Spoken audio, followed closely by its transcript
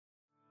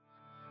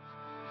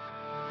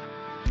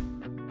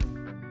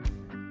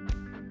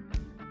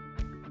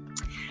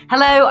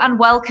Hello and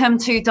welcome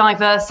to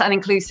Diverse and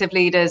Inclusive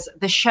Leaders,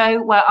 the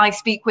show where I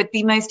speak with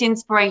the most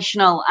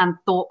inspirational and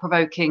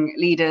thought-provoking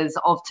leaders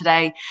of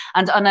today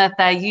and unearth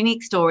their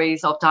unique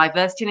stories of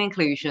diversity and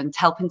inclusion to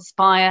help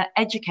inspire,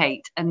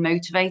 educate and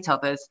motivate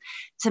others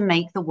to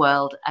make the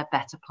world a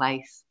better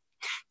place.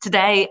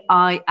 Today,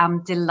 I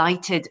am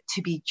delighted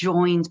to be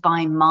joined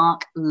by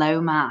Mark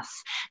Lomas.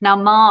 Now,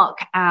 Mark,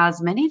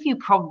 as many of you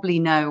probably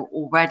know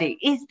already,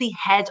 is the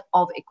head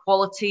of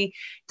equality,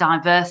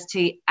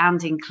 diversity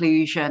and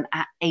inclusion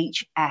at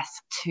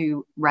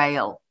HS2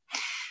 Rail.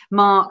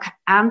 Mark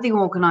and the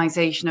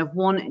organisation have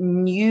won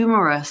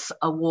numerous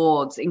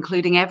awards,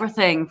 including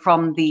everything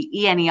from the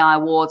ENEI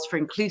Awards for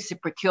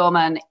Inclusive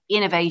Procurement,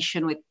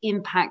 Innovation with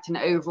Impact in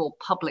Overall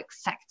Public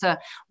Sector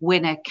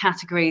winner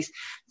categories,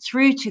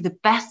 through to the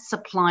Best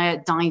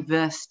Supplier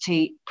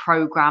Diversity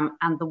Programme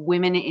and the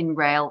Women in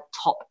Rail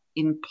Top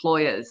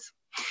Employers.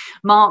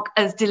 Mark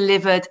has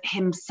delivered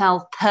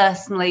himself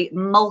personally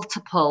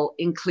multiple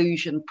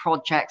inclusion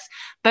projects,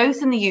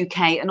 both in the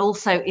UK and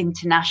also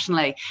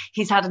internationally.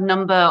 He's had a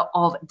number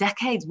of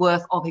decades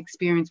worth of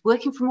experience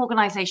working from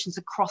organisations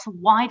across a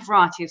wide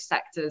variety of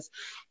sectors,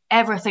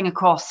 everything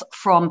across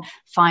from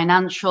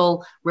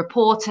financial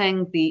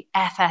reporting, the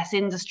FS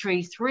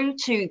industry, through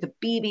to the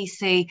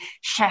BBC,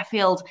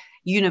 Sheffield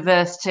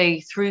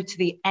University, through to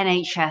the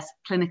NHS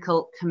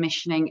Clinical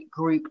Commissioning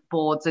Group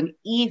boards, and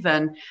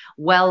even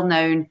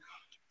well-known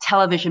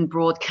television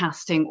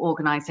broadcasting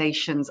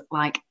organisations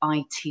like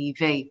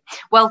ITV.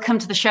 Welcome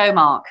to the show,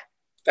 Mark.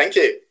 Thank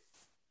you.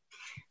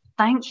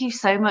 Thank you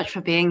so much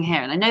for being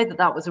here. And I know that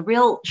that was a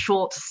real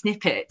short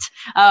snippet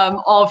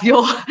of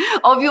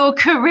your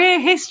career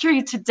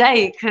history to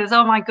date, because,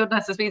 oh my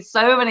goodness, there's been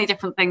so many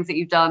different things that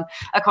you've done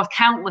across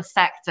countless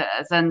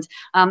sectors, and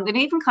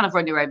even kind of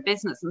run your own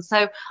business. And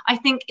so I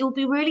think it will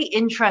be really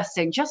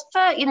interesting, just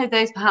for,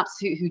 those perhaps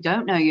who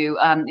don't know you,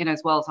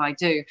 as well as I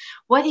do,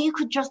 whether you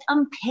could just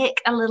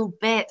unpick a little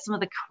bit some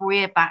of the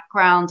career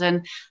background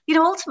and,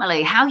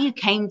 ultimately how you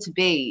came to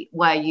be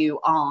where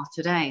you are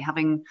today,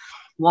 having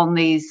won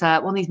these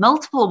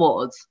multiple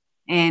awards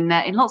in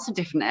lots of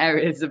different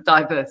areas of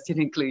diversity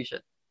and inclusion.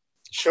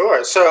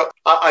 Sure. So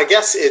I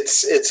guess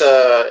it's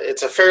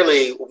a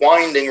fairly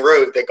winding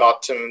road that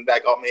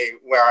got me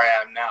where I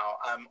am now.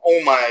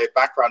 All my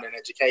background in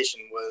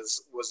education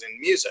was in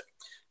music.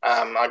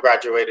 I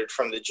graduated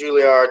from the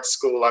Juilliard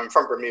School. I'm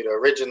from Bermuda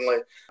originally,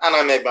 and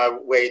I made my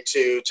way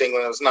to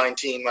England. I was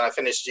 19 when I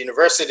finished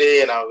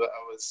university, and I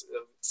was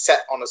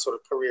set on a sort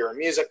of career in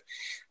music.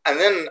 And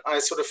then I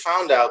sort of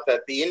found out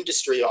that the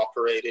industry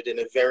operated in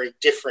a very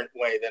different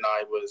way than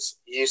I was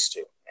used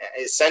to.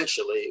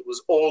 Essentially, it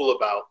was all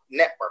about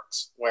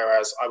networks,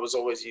 whereas I was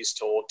always used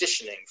to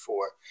auditioning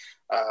for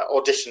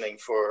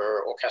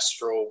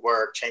orchestral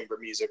work, chamber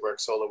music work,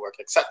 solo work,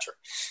 etc.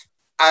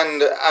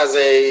 And as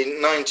a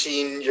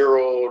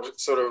 19-year-old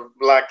sort of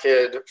black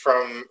kid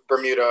from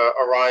Bermuda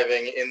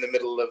arriving in the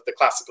middle of the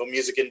classical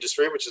music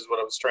industry, which is what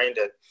I was trained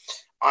in,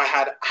 I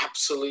had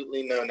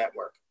absolutely no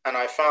network. And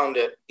I found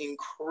it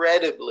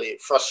incredibly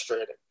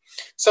frustrating.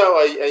 So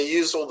I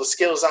used all the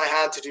skills I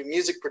had to do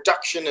music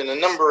production and a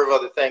number of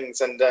other things.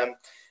 And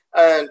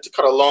to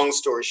cut a long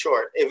story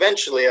short,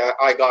 eventually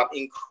I got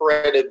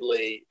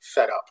incredibly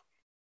fed up.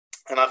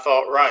 And I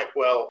thought, right,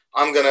 well,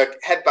 I'm going to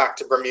head back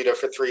to Bermuda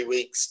for 3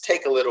 weeks,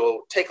 take a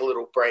little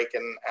break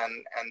and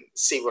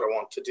see what I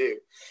want to do.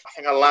 I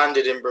think I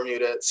landed in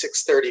Bermuda at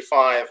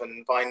 6:35,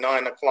 and by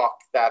 9 o'clock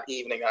that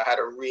evening, I had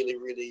a really,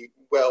 really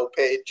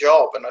well-paid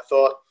job. And I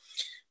thought,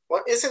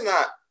 well, isn't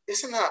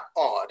that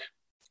odd?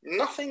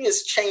 Nothing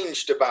has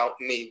changed about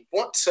me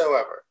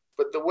whatsoever,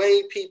 but the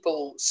way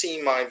people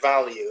see my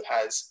value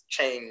has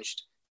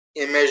changed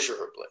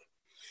immeasurably.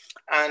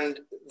 And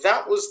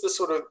that was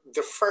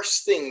the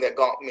first thing that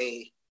got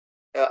me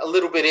a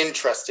little bit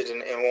interested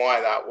in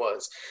why that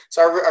was.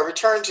 So I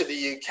returned to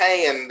the UK,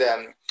 and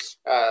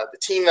the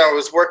team that I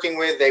was working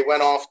with, they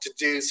went off to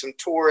do some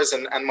tours,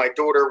 and my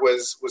daughter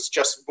was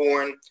just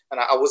born, and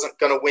I wasn't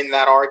going to win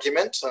that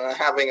argument,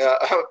 having a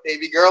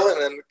baby girl and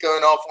then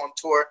going off on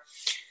tour.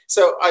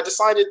 So I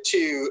decided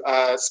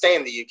to stay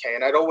in the UK,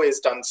 and I'd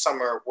always done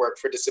summer work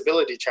for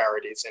disability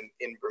charities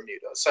in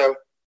Bermuda. So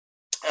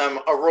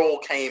a role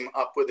came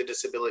up with a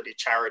disability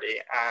charity,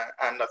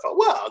 and I thought,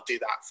 well, I'll do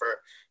that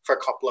for a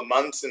couple of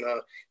months, and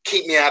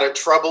keep me out of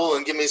trouble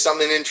and give me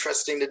something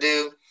interesting to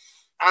do.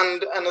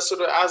 And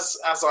sort of as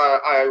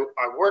I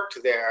worked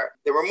there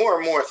were more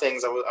and more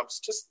things I was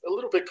just a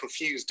little bit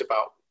confused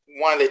about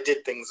why they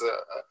did things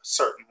a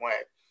certain way.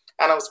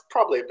 And I was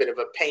probably a bit of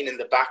a pain in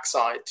the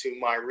backside to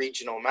my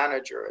regional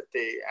manager at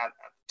the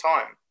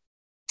time.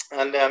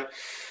 And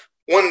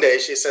one day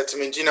she said to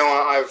me, "Do you know,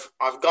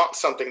 I've got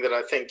something that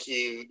I think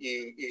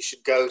you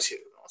should go to."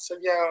 I said,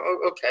 "Yeah,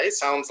 okay,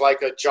 sounds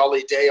like a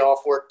jolly day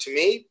off work to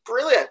me.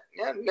 Brilliant.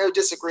 Yeah, no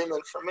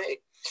disagreement from me."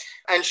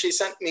 And she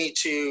sent me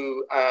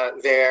to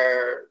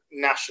their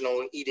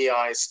national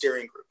EDI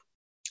steering group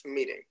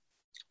meeting.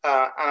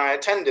 And I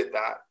attended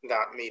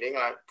that meeting.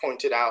 I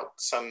pointed out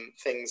some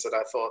things that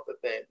I thought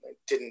that they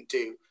didn't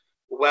do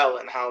well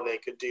and how they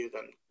could do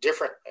them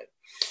differently.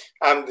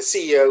 The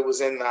CEO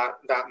was in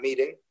that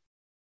meeting,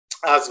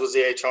 as was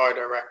the HR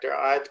director.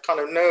 I had kind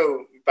of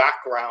no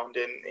background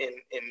in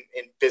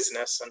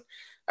business,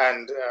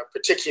 and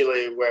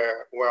particularly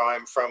where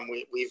I'm from,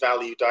 we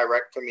value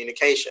direct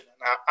communication.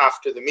 And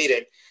after the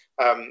meeting,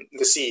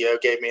 the CEO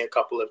gave me a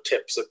couple of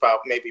tips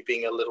about maybe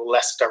being a little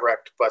less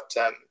direct, but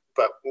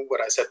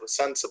what I said was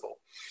sensible.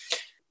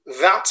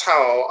 That's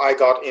how I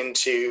got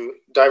into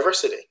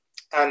diversity,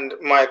 and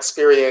my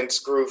experience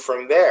grew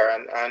from there.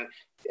 And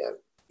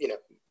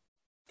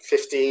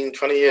 15,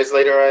 20 years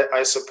later,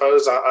 I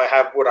suppose I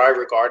have what I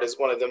regard as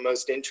one of the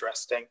most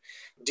interesting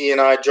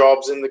D&I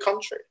jobs in the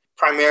country,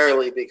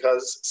 primarily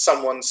because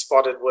someone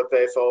spotted what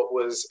they thought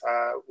was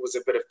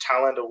a bit of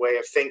talent, a way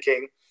of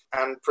thinking,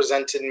 and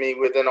presented me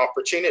with an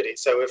opportunity.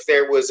 So if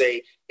there was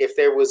a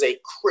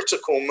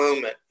critical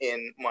moment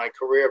in my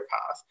career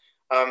path,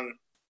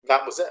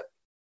 that was it.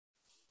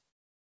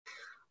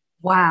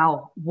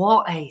 Wow,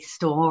 what a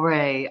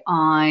story.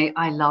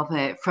 I love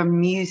it.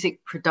 From music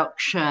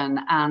production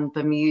and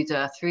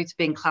Bermuda through to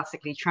being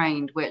classically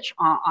trained, which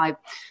I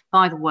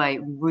by the way,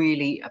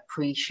 really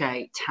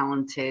appreciate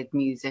talented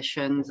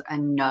musicians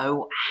and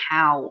know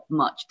how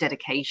much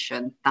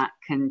dedication that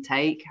can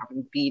take,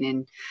 having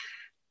been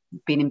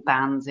in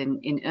bands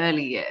in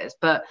early years,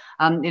 but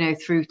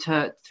through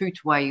to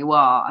where you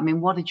are. I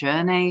mean, what a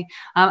journey.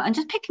 And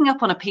just picking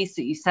up on a piece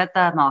that you said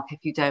there, Mark,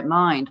 if you don't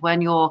mind,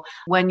 when your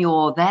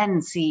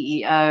then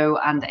CEO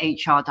and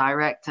HR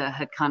director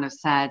had kind of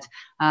said,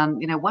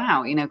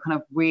 wow, kind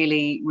of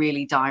really,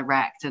 really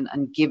direct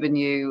and given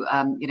you,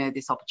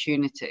 this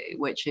opportunity,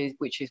 which is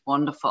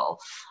wonderful.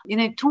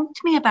 Talk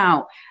to me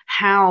about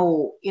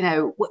how,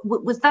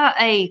 was that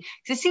because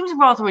it seems a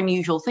rather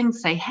unusual thing to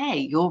say, hey,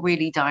 you're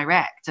really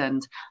direct,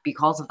 and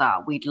because of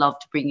that, we'd love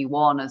to bring you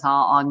on as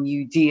our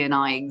new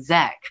D&I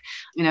exec.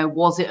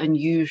 Was it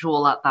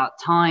unusual at that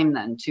time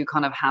then to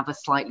kind of have a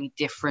slightly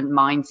different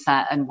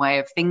mindset and way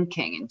of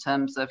thinking in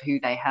terms of who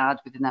they had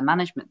within their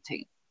management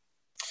team?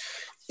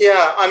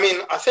 Yeah, I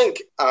mean, I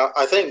think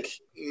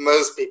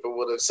most people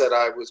would have said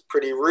I was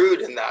pretty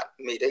rude in that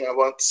meeting. I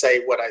won't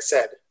say what I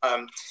said.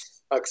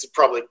 Because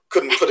probably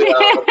couldn't put it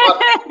out.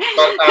 But,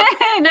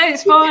 no,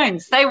 it's fine.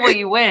 Say what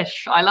you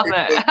wish. I love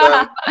it.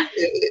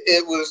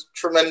 It was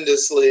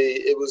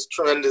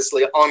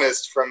tremendously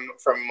honest from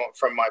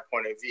my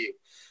point of view.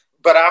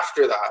 But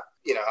after that,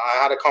 I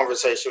had a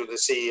conversation with the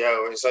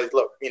CEO and said,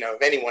 look,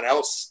 if anyone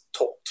else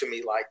talked to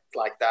me like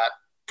that,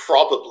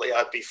 probably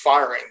I'd be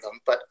firing them.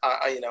 But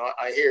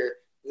I hear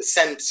the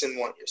sense in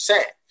what you're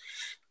saying.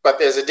 But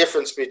there's a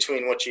difference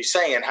between what you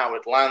say and how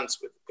it lands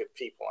with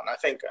people. And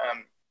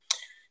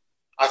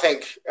I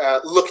think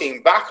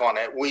looking back on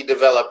it, we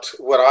developed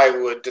what I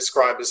would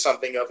describe as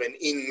something of an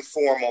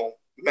informal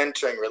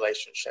mentoring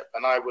relationship.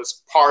 And I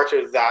was part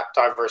of that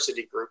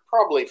diversity group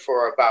probably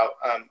for about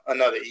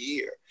another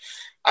year.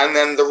 And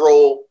then the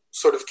role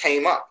sort of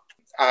came up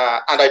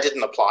and I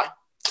didn't apply.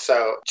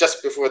 So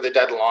just before the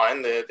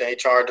deadline, the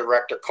HR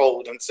director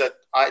called and said,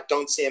 I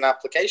don't see an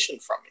application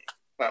from you.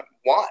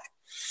 Why?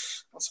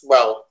 I said,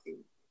 well,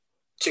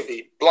 to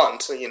be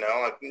blunt,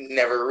 I've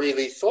never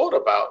really thought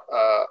about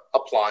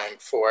applying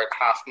for it.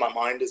 Half my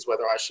mind is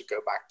whether I should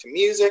go back to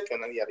music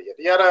and then yada,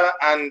 yada, yada.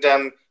 And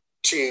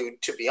to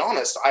be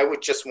honest, I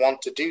would just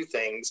want to do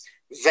things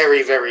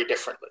very, very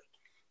differently.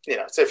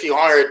 So if you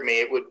hired me,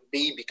 it would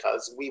be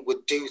because we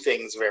would do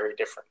things very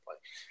differently.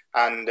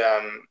 And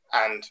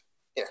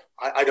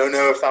I don't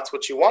know if that's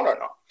what you want or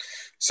not.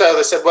 So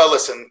they said, well,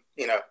 listen,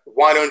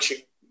 why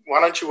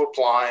don't you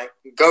apply,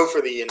 go for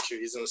the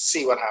interviews and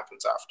see what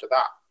happens after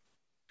that.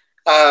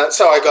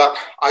 So I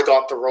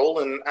got the role,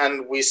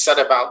 and we set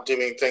about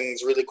doing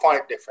things really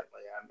quite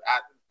differently. And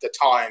at the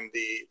time,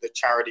 the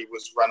charity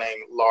was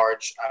running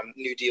large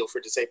New Deal for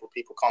Disabled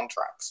People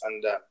contracts,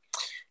 and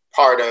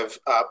part of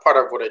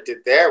what I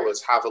did there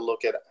was have a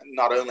look at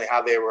not only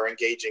how they were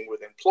engaging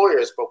with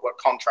employers, but what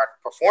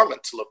contract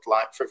performance looked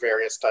like for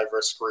various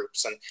diverse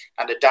groups, and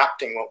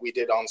adapting what we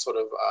did on sort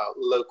of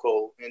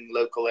local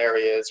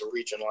areas or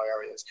regional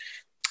areas.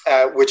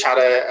 Which had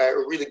a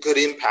really good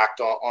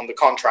impact on the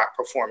contract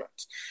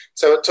performance.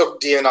 So it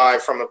took D&I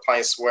from a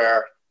place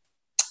where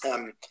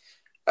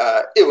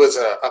it was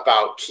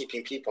about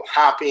keeping people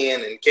happy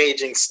and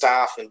engaging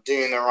staff and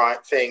doing the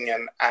right thing,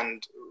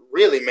 and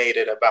really made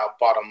it about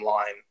bottom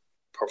line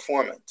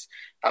performance.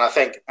 And I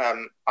think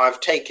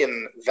I've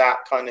taken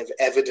that kind of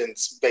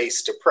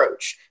evidence-based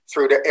approach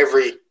through to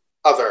every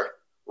other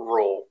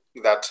role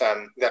that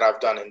I've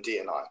done in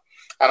D&I.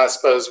 And I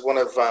suppose one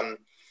of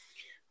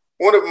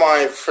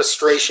my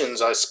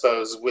frustrations, I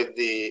suppose, with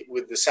the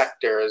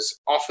sector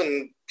is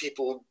often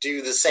people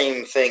do the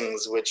same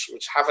things which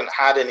haven't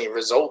had any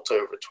result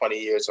over 20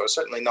 years, or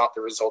certainly not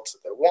the results that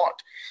they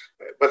want,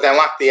 but they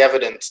lack the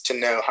evidence to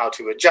know how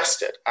to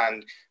adjust it.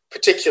 And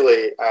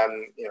particularly,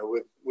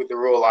 with the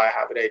role I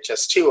have at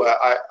HS2,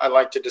 I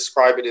like to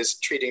describe it as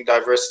treating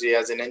diversity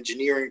as an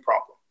engineering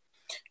problem.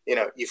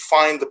 You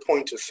find the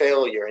point of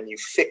failure and you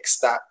fix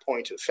that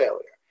point of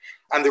failure,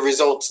 and the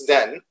results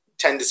then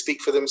tend to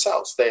speak for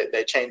themselves.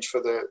 They change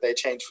for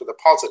the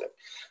positive.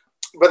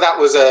 But that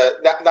was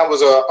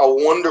a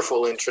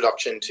wonderful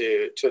introduction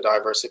to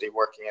diversity,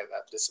 working at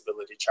that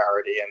disability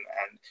charity,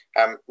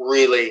 and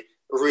really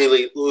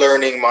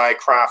learning my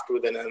craft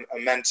with an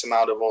immense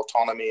amount of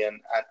autonomy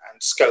and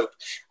scope.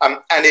 And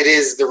it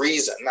is the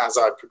reason, as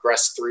I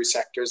progressed through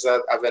sectors,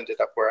 that I've ended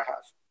up where I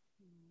have.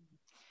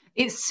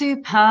 It's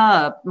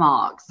superb,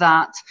 Mark,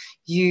 that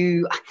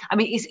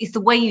it's the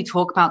way you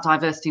talk about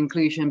diversity,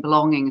 inclusion,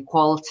 belonging,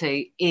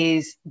 equality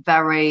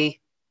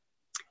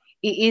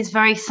it is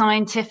very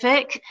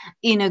scientific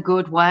in a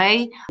good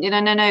way. And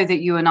I know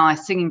that you and I are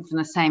singing from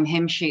the same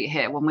hymn sheet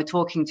here when we're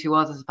talking to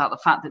others about the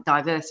fact that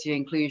diversity,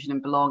 inclusion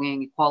and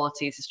belonging,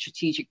 equality is a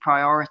strategic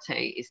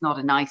priority. It's not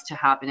a nice to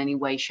have in any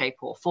way, shape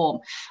or form.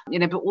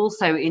 But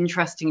also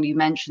interestingly, you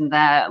mentioned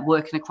there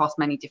working across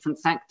many different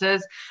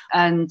sectors.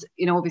 And,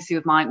 obviously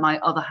with my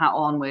other hat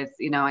on with,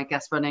 I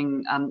guess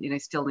running,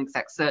 still an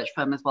exec search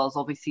firm, as well as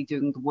obviously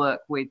doing the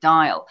work with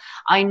Dial,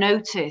 I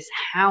notice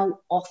how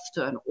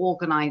often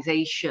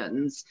organizations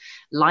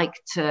like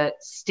to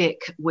stick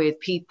with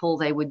people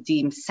they would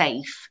deem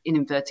safe, in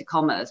inverted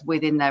commas,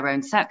 within their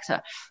own sector.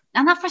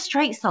 And that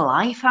frustrates the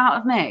life out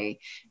of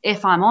me,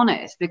 if I'm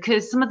honest,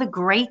 because some of the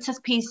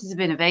greatest pieces of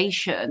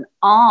innovation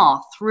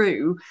are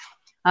through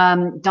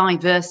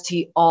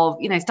diversity of,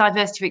 it's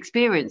diversity of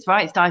experience,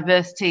 right? It's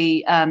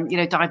diversity,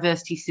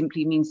 diversity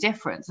simply means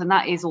difference. And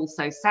that is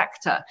also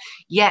sector.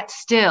 Yet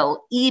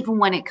still, even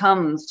when it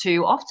comes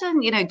to often,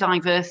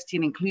 diversity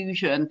and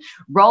inclusion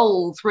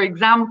roles, for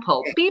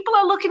example, people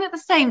are looking at the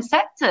same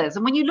sectors.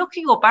 And when you look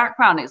at your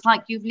background, it's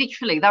like you've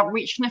literally that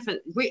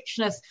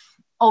richness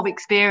of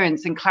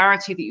experience and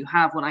clarity that you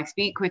have when I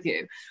speak with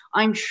you,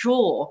 I'm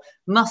sure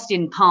must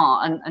in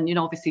part, and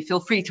obviously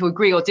feel free to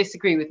agree or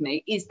disagree with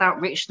me, is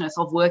that richness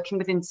of working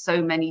within so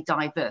many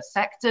diverse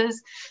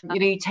sectors.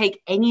 You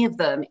take any of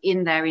them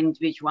in their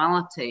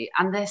individuality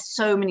and there's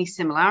so many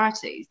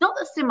similarities. Not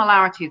that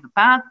similarity is a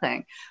bad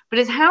thing, but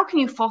it's how can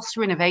you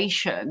foster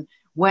innovation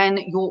when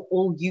you're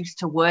all used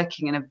to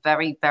working in a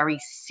very, very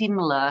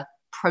similar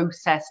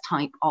process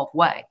type of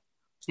way?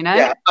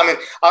 Yeah,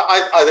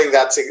 I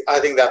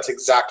think that's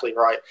exactly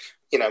right.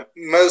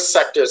 Most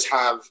sectors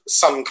have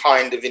some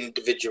kind of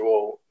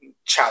individual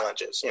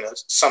challenges,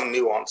 some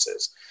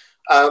nuances.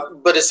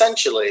 But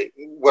essentially,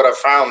 what I've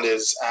found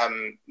is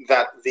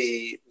that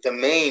the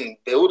main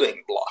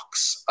building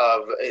blocks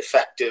of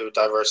effective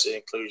diversity,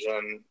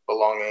 inclusion,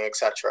 belonging,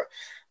 etc.,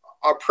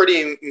 are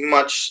pretty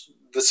much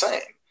the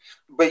same.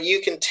 But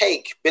you can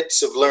take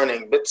bits of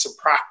learning, bits of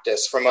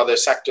practice from other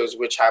sectors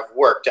which have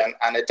worked and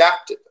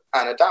adapt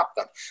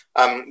them.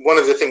 One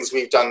of the things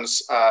we've done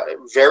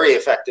very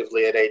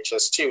effectively at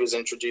HS2 is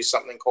introduce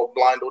something called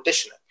blind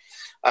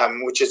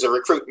auditioning, which is a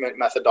recruitment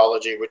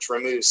methodology which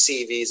removes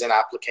CVs and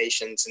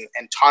applications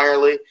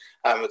entirely.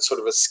 It's sort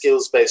of a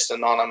skills-based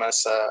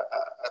anonymous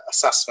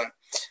assessment.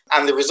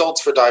 And the results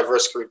for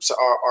diverse groups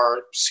are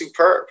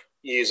superb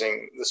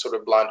using the sort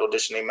of blind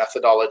auditioning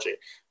methodology.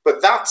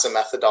 But that's a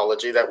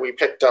methodology that we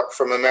picked up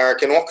from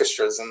American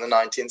orchestras in the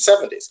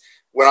 1970s.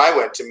 When I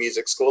went to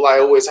music school, I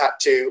always had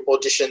to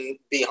audition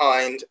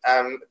behind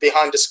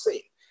a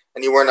screen.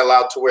 And you weren't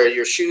allowed to wear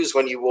your shoes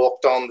when you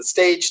walked on the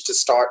stage to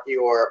start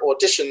your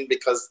audition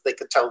because they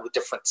could tell the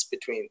difference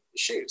between the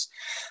shoes.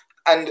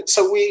 And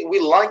so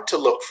we like to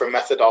look for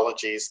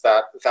methodologies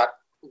that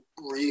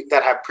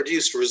have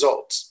produced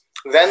results,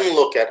 then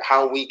look at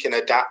how we can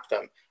adapt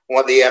them,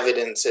 what the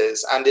evidence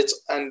is.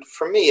 And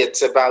for me,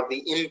 it's about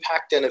the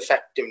impact and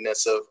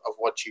effectiveness of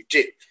what you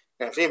do.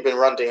 If you've been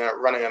running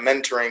a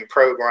mentoring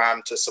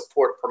program to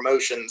support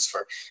promotions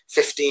for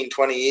 15,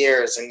 20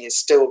 years and you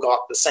still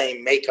got the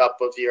same makeup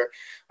of your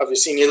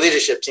senior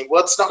leadership team,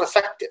 well, it's not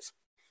effective.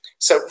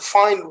 So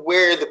find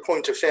where the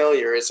point of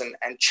failure is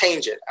and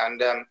change it.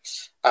 And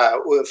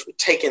we've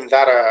taken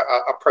that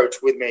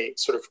approach with me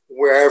sort of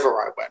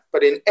wherever I went.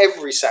 But in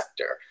every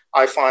sector,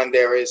 I find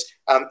there is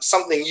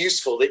something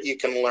useful that you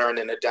can learn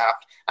and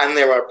adapt. And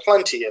there are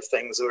plenty of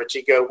things which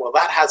you go, well,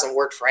 that hasn't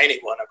worked for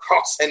anyone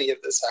across any of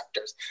the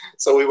sectors.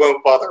 So we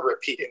won't bother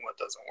repeating what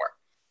doesn't work.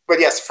 But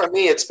yes, for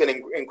me, it's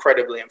been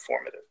incredibly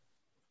informative.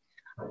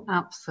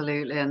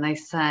 Absolutely. And they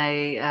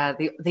say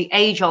the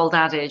age-old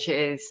adage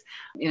is,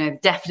 the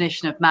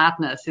definition of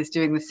madness is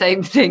doing the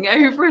same thing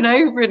over and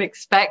over and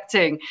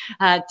expecting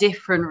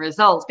different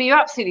results. But you're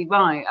absolutely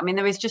right. I mean,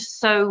 there is just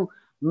so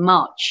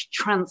much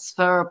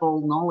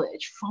transferable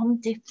knowledge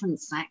from different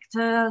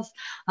sectors.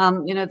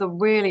 There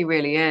really,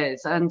 really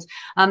is. And,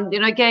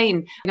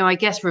 again, I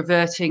guess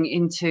reverting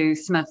into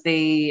some of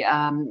the,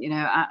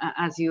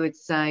 as you would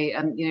say,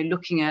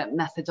 looking at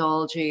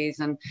methodologies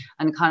and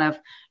kind of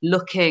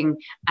looking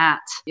at,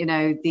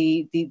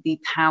 the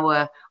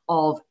power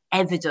of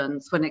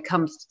evidence when it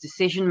comes to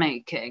decision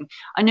making.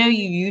 I know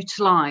you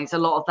utilize a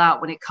lot of that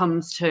when it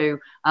comes to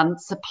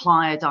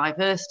supplier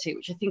diversity,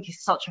 which I think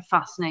is such a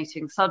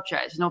fascinating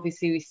subject. And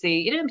obviously we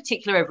see, in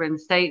particular over in the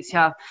States, you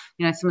have,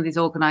 some of these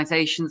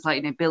organizations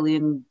like, $1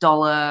 billion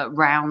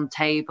round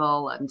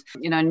table. And,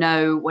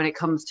 know when it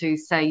comes to,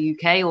 say,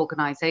 UK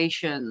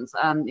organizations,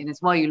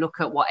 as well, you look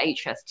at what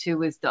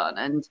HS2 has done,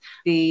 and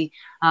the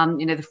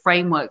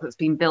framework that's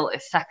been built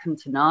is second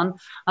to none.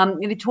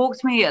 Talk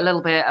to me a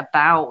little bit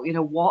about,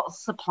 what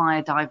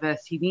supplier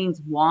diversity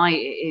means, why it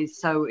is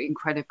so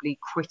incredibly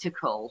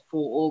critical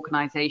for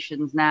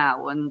organizations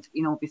now and,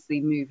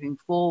 obviously moving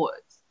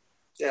forward.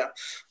 Yeah,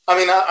 I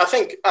mean, I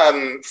think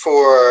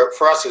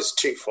for us it's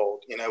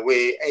twofold.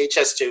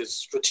 HS2's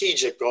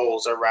strategic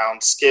goals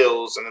around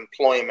skills and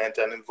employment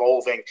and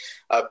involving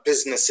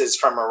businesses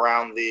from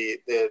around the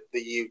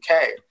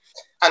UK.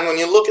 And when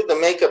you look at the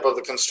makeup of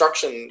the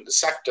construction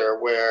sector,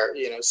 where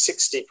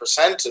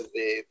 60% of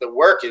the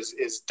work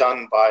is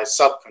done by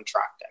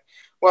subcontracting,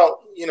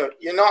 well,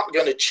 you're not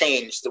going to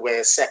change the way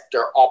a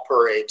sector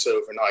operates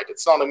overnight.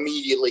 It's not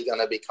immediately going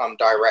to become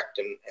direct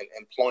in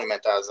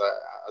employment as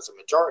a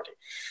majority.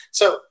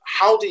 So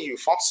how do you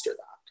foster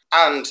that?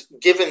 And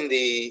given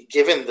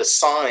the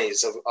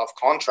size of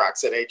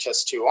contracts that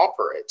HS2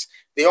 operates,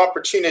 the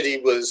opportunity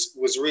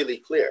was really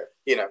clear.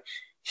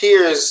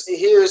 Here's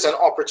an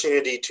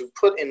opportunity to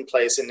put in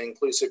place an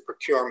inclusive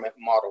procurement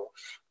model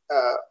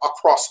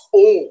across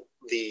all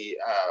the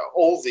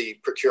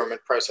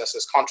procurement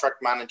processes, contract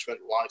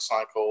management,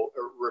 lifecycle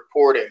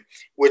reporting,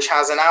 which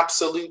has an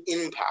absolute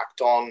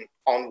impact on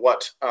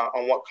what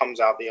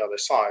comes out the other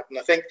side. And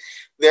I think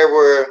there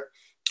were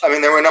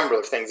a number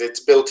of things.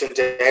 It's built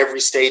into every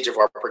stage of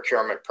our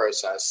procurement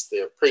process: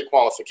 the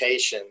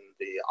pre-qualification,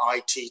 the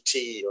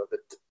ITT, or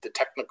the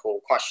technical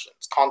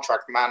questions,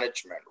 contract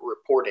management,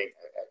 reporting,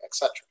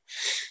 etc.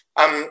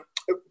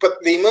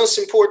 But the most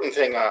important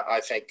thing,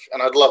 I think,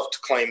 and I'd love to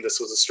claim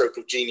this was a stroke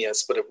of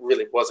genius, but it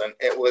really wasn't.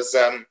 It was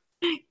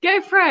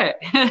go for it.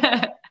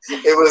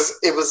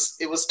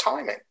 it was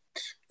timing.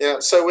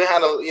 So we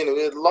had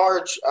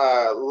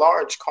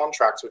large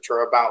contracts which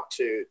were about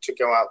to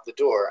go out the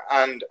door,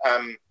 and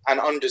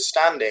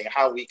understanding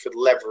how we could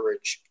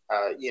leverage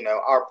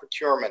our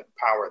procurement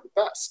power the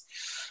best.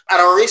 And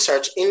our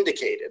research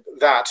indicated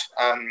that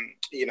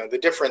the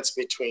difference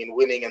between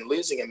winning and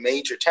losing a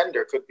major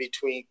tender could be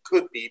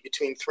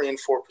between 3 and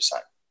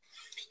 4%.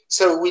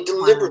 So we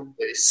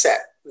deliberately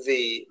set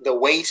the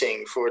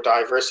weighting for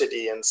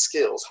diversity and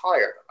skills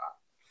higher than that.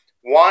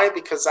 Why?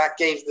 Because that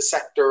gave the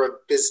sector a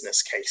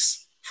business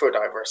case for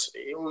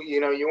diversity.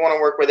 You want to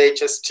work with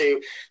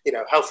HS2,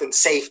 health and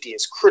safety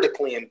is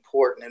critically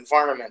important,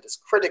 environment is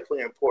critically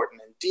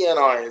important, and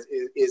D&I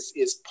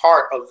is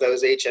part of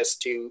those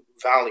HS2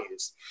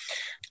 values.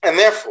 And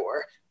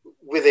therefore,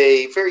 with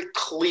a very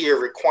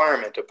clear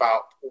requirement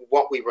about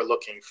what we were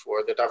looking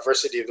for, the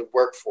diversity of the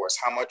workforce,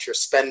 how much you're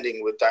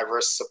spending with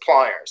diverse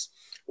suppliers,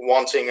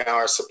 wanting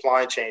our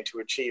supply chain to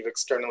achieve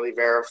externally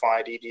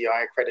verified EDI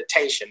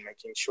accreditation,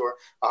 making sure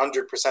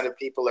 100% of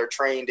people are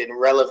trained in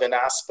relevant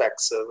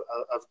aspects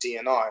of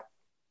D&I.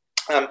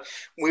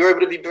 We were able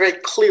to be very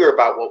clear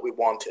about what we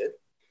wanted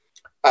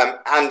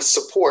and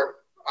support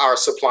our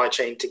supply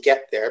chain to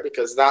get there,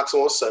 because that's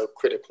also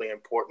critically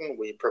important.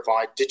 We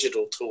provide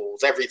digital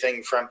tools,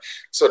 everything from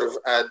sort of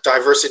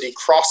diversity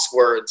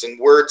crosswords and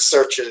word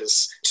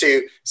searches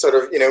to sort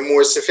of,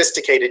 more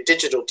sophisticated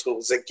digital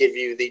tools that give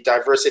you the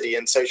diversity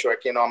and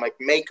socioeconomic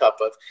makeup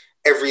of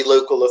every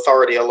local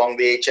authority along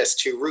the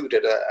HS2 route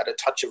at a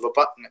touch of a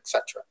button,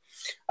 etc.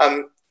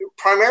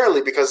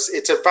 Primarily because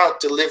it's about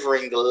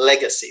delivering the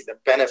legacy, the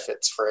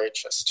benefits for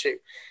HS2.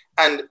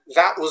 And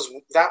that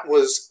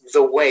was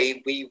the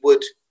way we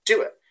would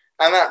do it.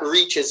 And that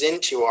reaches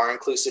into our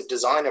inclusive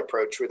design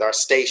approach with our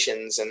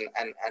stations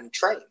and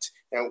trains.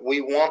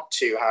 We want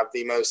to have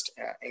the most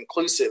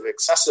inclusive,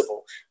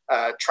 accessible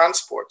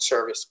transport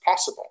service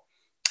possible.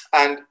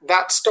 And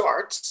that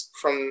starts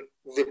from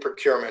the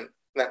procurement.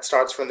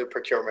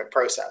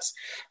 Process.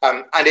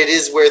 And it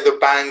is where the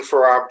bang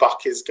for our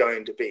buck is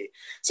going to be.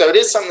 So it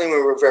is something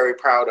we were very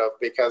proud of,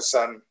 because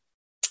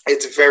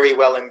it's very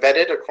well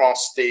embedded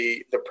across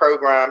the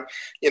program,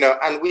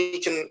 and we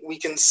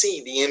can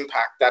see the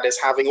impact that is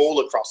having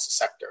all across the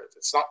sector.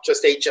 It's not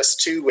just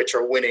HS2 which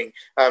are winning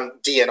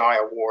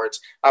D&I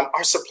awards.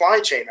 Our supply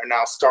chain are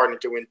now starting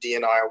to win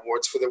D&I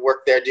awards for the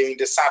work they're doing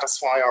to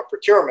satisfy our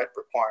procurement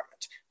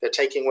requirement. They're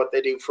taking what they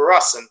do for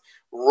us and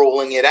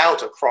rolling it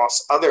out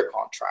across other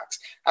contracts.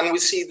 And we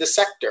see the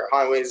sector,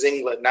 Highways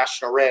England,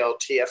 National Rail,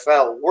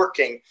 TfL,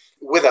 working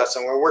with us,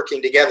 and we're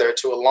working together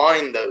to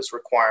align those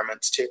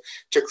requirements to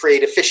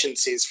create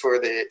efficiencies for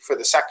the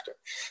sector.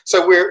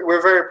 So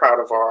we're very proud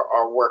of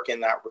our work in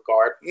that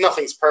regard.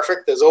 Nothing's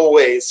perfect. There's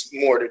always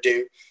more to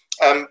do.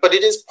 But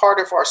it is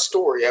part of our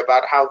story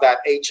about how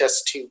that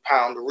HS2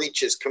 pound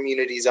reaches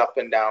communities up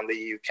and down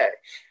the UK.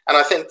 And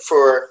I think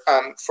for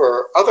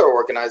other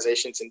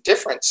organizations in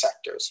different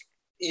sectors,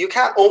 you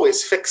can't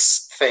always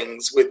fix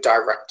things with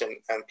direct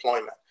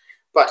employment.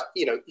 But,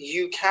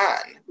 you can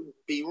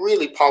be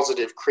really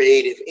positive,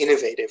 creative,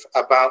 innovative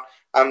about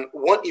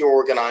what your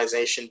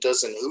organization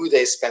does and who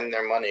they spend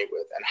their money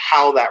with and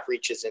how that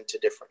reaches into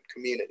different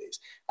communities.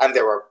 And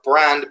there are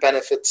brand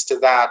benefits to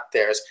that.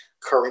 There's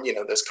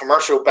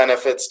commercial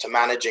benefits to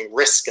managing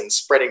risk and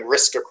spreading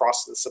risk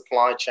across the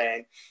supply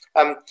chain.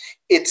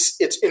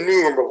 It's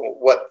innumerable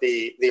what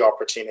the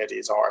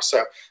opportunities are.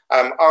 So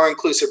our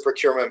inclusive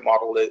procurement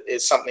model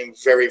is something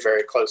very,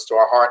 very close to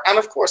our heart. And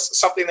of course,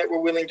 something that we're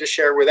willing to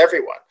share with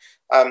everyone.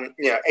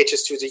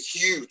 HS2 is a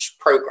huge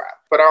program,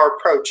 but our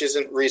approach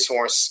isn't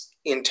resource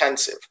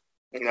intensive.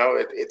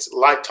 It's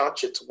light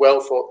touch, it's well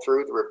thought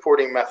through. The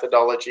reporting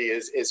methodology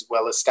is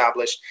well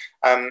established.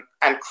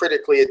 And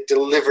critically, it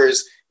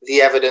delivers the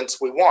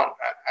evidence we want.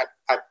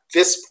 At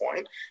this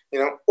point,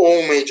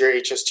 all major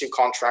HS2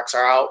 contracts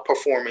are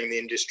outperforming the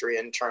industry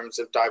in terms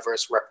of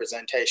diverse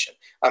representation.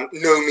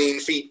 No mean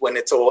feat when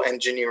it's all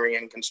engineering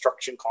and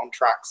construction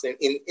contracts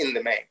in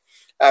the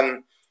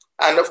main.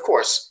 And of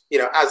course,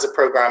 as the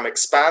program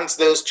expands,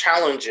 those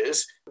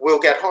challenges will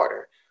get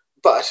harder.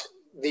 But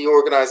the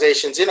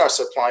organizations in our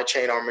supply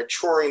chain are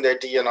maturing their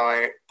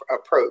D&I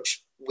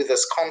approach with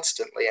us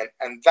constantly.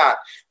 And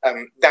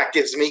that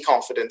gives me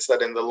confidence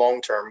that in the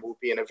long term, we'll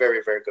be in a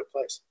very, very good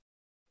place.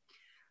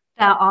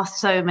 There are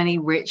so many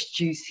rich,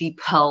 juicy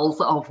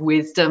pearls of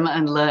wisdom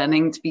and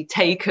learning to be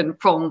taken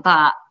from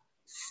that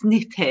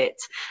snippet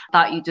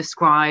that you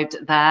described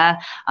there.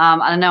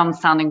 I know I'm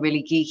sounding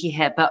really geeky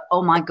here, but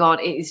oh my God,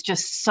 it is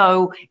just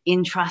so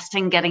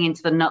interesting getting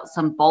into the nuts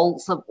and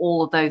bolts of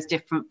all of those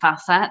different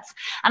facets.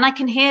 And I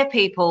can hear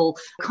people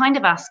kind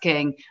of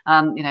asking,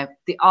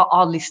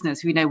 our listeners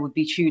who would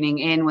be tuning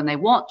in when they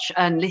watch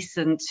and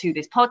listen to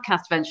this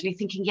podcast eventually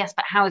thinking, yes,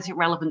 but how is it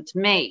relevant to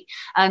me?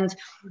 And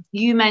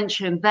you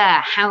mentioned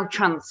there how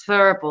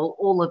transferable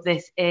all of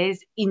this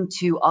is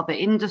into other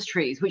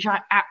industries, which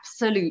I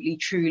absolutely,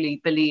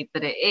 truly believe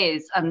that it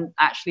is, and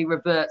actually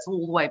reverts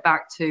all the way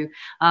back to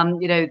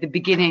the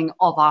beginning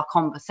of our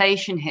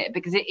conversation here,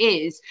 because it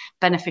is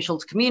beneficial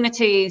to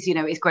communities.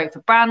 It's great for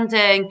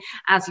branding.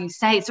 As you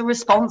say, it's a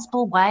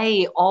responsible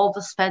way of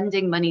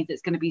spending money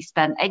that's going to be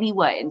spent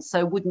anyway. And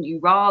so wouldn't you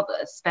rather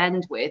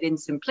spend with, in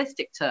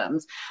simplistic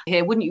terms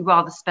here, wouldn't you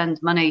rather spend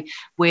money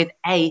with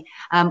a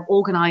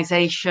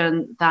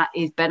organization that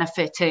is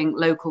benefiting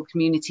local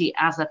community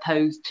as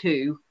opposed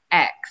to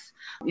X?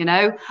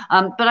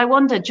 But I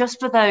wonder, just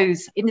for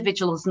those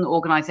individuals and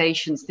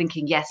organizations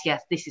thinking, yes,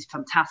 this is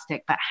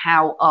fantastic, but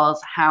how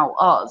us?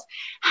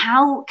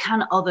 How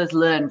can others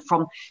learn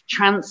from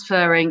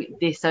transferring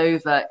this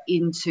over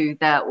into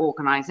their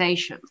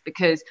organizations?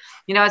 Because,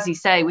 as you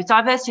say, with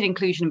diversity,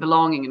 inclusion, and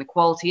belonging and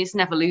equality, it's an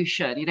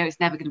evolution. It's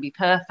never going to be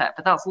perfect,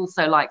 but that's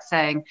also like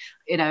saying,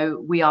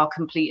 we are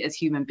complete as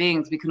human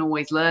beings. We can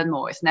always learn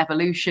more. It's an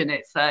evolution.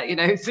 It's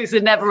a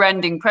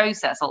never-ending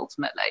process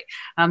ultimately,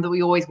 that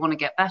we always want to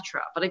get better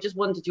at. But I just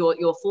wondered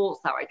your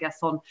thoughts there, I guess,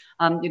 on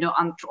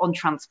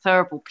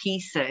transferable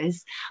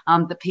pieces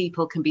that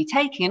people can be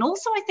taking, and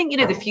also I think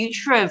the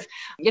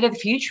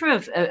future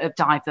of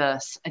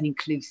diverse and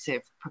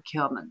inclusive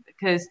procurement,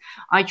 because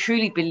I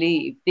truly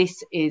believe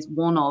this is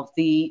one of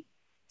the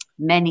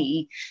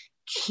many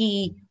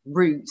key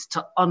routes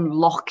to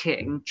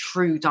unlocking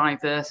true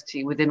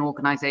diversity within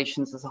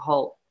organizations as a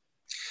whole.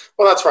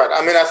 Well, that's right.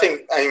 I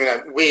think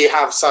we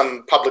have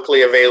some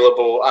publicly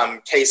available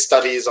case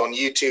studies on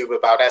YouTube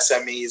about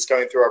SMEs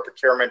going through our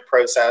procurement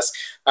process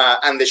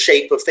and the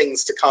shape of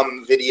things to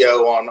come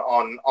video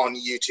on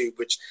YouTube,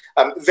 which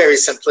very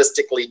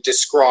simplistically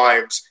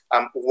describes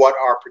what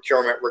our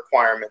procurement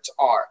requirements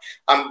are.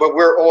 But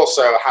we're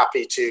also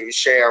happy to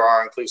share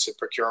our inclusive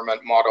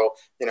procurement model,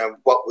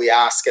 what we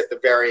ask at the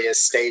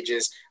various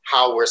stages,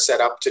 how we're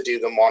set up to do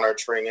the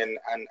monitoring and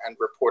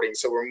reporting.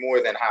 So we're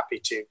more than happy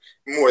to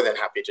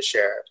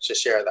share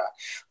that.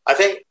 I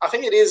think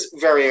it is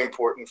very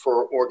important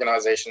for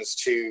organizations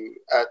to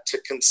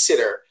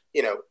consider,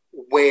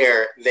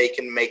 where they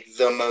can make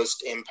the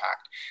most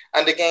impact.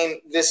 And again,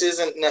 this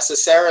isn't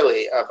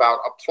necessarily about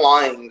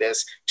applying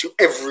this to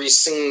every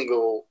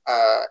single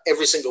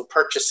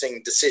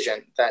purchasing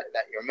decision that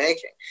you're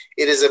making.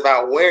 It is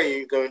about where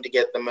you're going to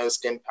get the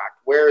most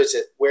impact. Where is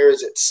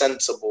it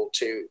sensible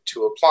to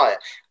apply it?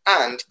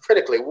 And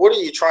critically, what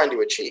are you trying to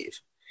achieve?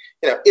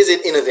 Is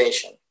it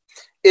innovation?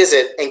 Is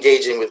it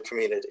engaging with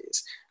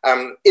communities?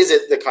 Is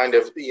it the kind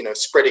of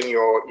spreading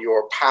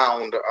your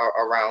pound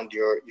around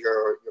your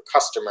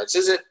customers?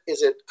 Is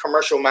it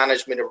commercial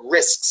management of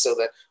risks so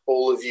that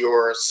all of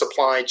your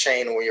supply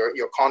chain or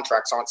your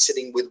contracts aren't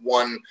sitting with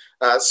one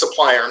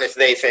supplier, and if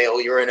they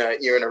fail, you're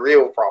in a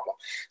real problem?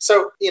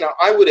 So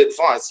I would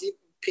advise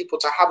people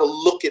to have a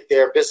look at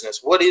their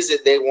business. What is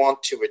it they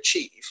want to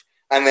achieve,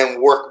 and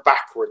then work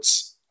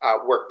backwards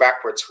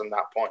from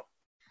that point.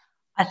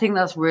 I think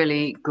that's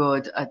really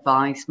good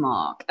advice,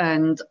 Mark.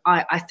 And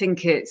I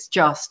think it's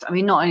just,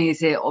 not only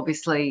is it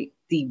obviously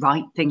the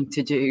right thing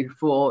to do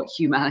for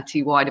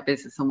humanity, wider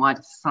business and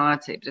wider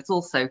society, but it's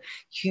also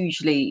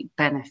hugely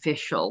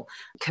beneficial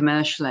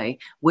commercially,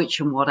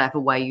 which and whatever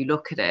way you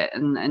look at it.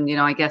 And you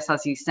know, I guess,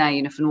 as you say,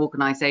 you know, if an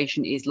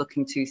organization is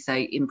looking to,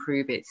 say,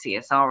 improve its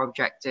CSR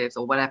objectives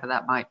or whatever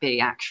that might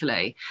be,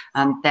 actually,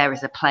 there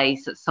is a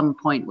place at some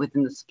point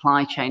within the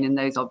supply chain in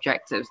those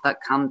objectives that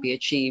can be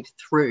achieved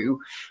through,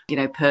 you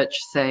know,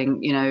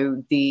 purchasing, you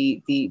know,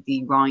 the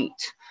right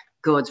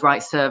goods,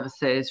 right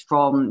services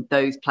from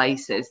those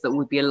places that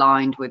would be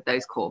aligned with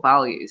those core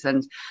values.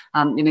 And,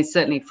 you know,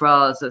 certainly for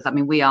us, as I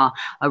mean, we are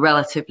a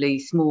relatively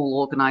small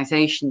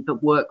organization,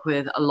 but work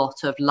with a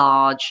lot of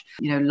large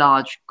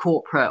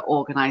corporate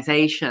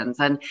organizations.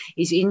 And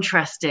it's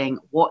interesting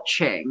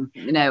watching,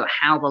 you know,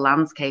 how the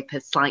landscape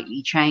has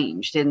slightly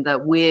changed, in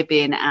that we're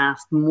being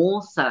asked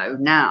more so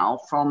now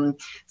from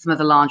some of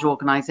the large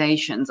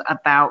organizations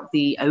about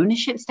the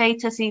ownership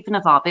status even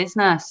of our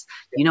business.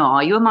 You know,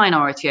 are you a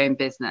minority owned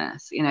business?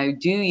 You know,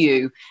 do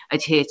you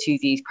adhere to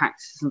these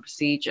practices and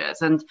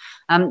procedures? And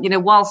you know,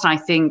 whilst I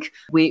think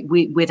we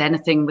with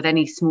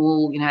any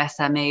small, you know,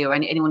 SME or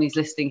anyone who's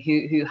listening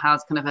who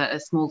has kind of a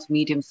small to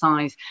medium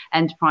sized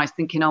enterprise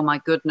thinking, oh my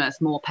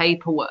goodness, more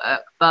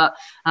paperwork, but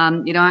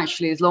you know,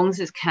 actually, as long as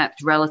it's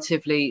kept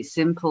relatively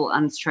simple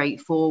and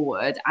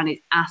straightforward, and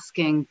it's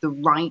asking the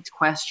right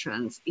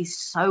questions, is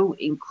so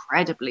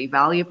incredibly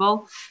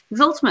valuable,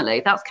 because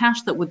ultimately that's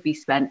cash that would be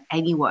spent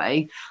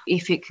anyway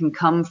if it can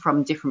come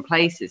from different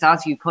places.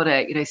 As you put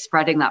it, you know,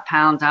 spreading that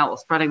pound out or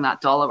spreading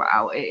that dollar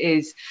out, it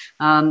is,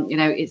 you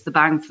know, it's the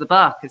bang for the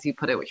buck, as you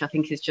put it, which I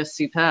think is just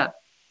superb.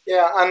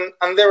 Yeah,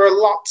 and there are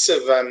lots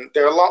of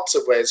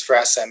ways for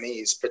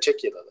SMEs,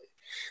 particularly,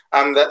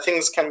 that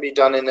things can be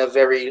done in a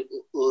very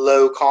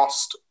low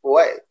cost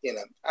way. You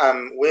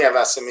know, we have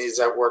SMEs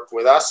that work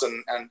with us,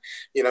 and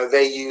you know,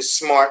 they use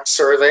Smart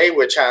Survey,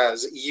 which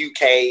has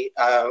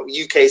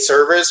UK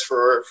servers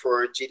for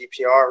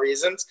GDPR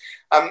reasons,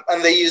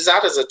 and they use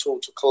that as a tool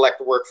to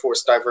collect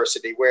workforce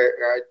diversity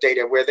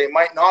data where they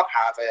might not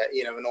have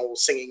an old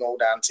singing, old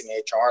dancing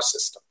HR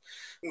system.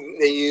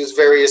 They use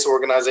various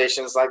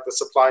organizations like the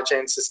Supply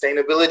Chain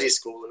Sustainability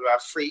School, who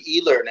have free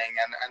e-learning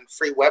and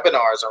free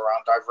webinars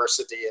around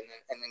diversity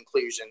and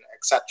inclusion,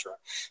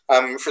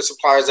 etc. For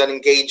suppliers that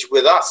engage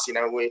with us, you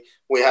know,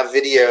 we have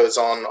videos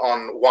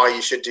on why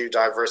you should do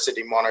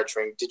diversity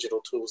monitoring,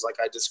 digital tools like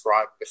I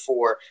described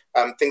before,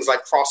 things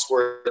like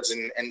crosswords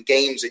and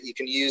games that you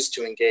can use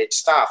to engage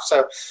staff.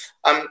 So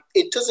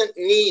it doesn't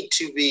need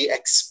to be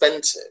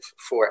expensive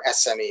for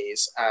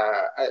SMEs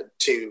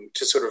to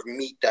sort of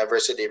meet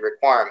diversity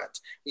requirements.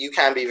 You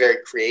can be very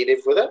creative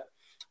with it,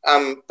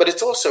 but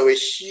it's also a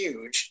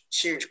huge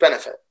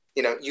benefit.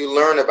 You know, you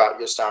learn about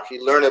your staff,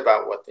 you learn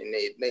about what they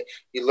need,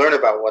 you learn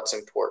about what's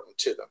important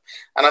to them.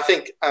 And I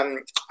think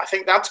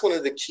that's one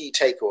of the key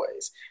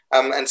takeaways.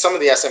 And some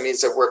of the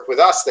SMEs that work with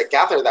us that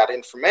gather that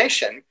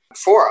information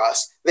for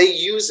us, they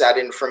use that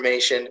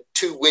information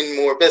to win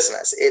more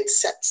business. It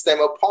sets them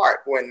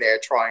apart when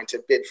they're trying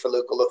to bid for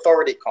local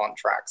authority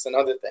contracts and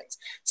other things.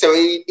 So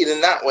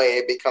in that way,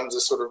 it becomes a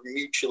sort of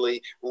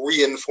mutually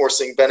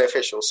reinforcing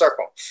beneficial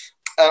circle.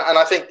 And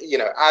I think, you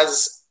know,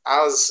 as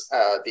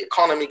the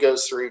economy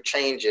goes through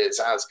changes,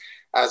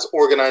 as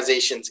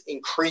organizations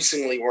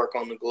increasingly work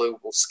on a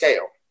global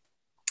scale,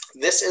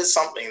 this is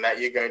something that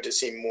you're going to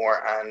see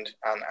more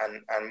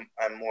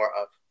and more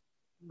of.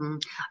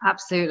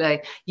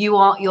 Absolutely.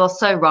 You're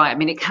so right. I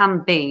mean, it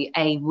can be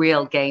a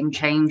real game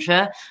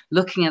changer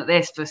looking at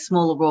this for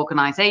smaller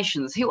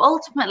organizations who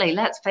ultimately,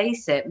 let's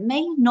face it,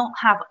 may not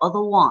have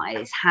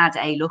otherwise had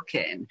a look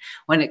in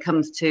when it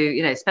comes to,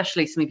 you know,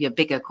 especially some of your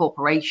bigger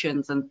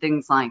corporations and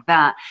things like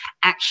that.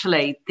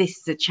 Actually, this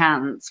is a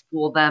chance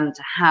for them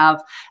to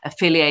have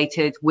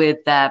affiliated with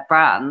their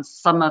brands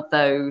some of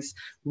those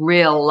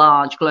real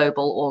large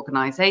global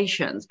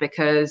organizations,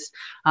 because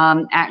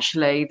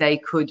actually they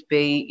could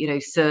be, you know,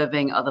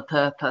 serving other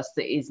purpose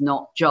that is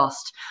not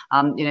just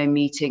you know,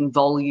 meeting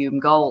volume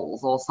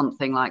goals or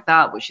something like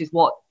that, which is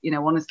what, you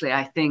know, honestly,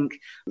 I think,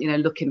 you know,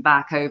 looking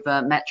back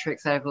over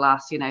metrics over the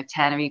last, you know,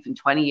 10 or even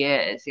 20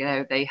 years, you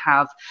know, they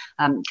have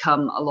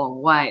come a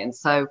long way. And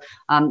so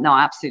no,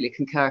 I absolutely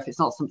concur. If it's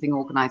not something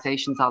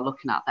organizations are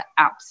looking at, they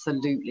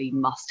absolutely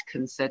must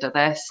consider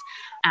this.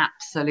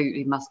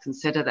 Absolutely must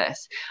consider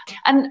this.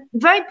 And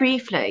very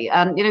briefly,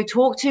 you know,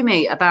 talk to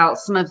me about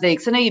some of the,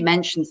 because I know you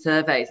mentioned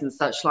surveys and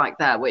such like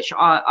that, which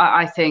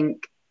I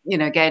think, you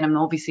know, again, and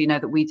obviously, you know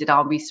that we did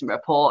our recent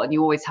report, and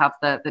you always have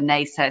the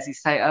naysayers who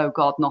say, oh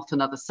God, not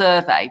another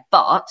survey.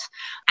 But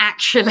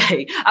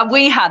actually, and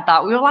we had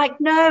that, we were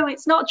like, no,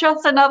 it's not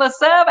just another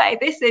survey.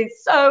 This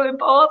is so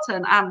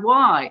important. And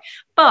why?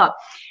 But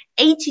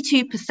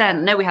 82%, I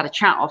know we had a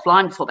chat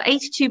offline before, but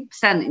 82%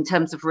 in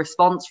terms of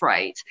response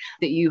rate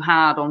that you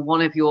had on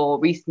one of your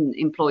recent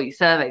employee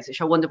surveys,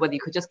 which I wonder whether you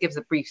could just give us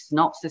a brief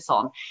synopsis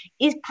on,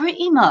 is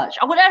pretty much,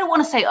 I don't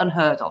want to say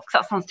unheard of,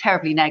 because that sounds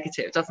terribly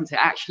negative, doesn't it?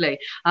 Actually,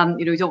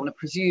 we don't want to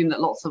presume that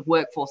lots of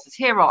workforces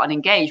here are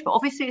unengaged, but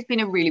obviously it's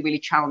been a really, really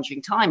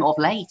challenging time of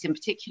late in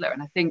particular,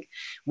 and I think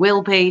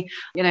will be,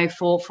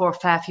 for a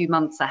fair few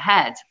months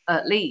ahead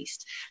at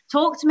least.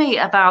 Talk to me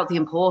about the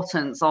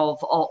importance of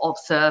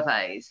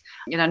surveys.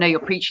 I know you're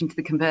preaching to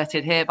the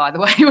converted here, by the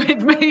way,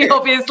 with me,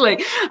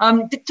 obviously.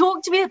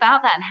 Talk to me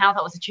about that and how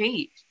that was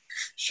achieved.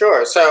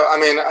 Sure. So,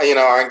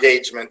 our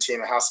engagement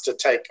team has to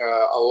take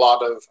a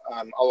lot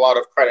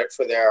of credit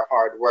for their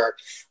hard work.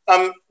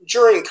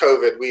 During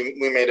COVID,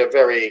 we made a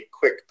very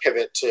quick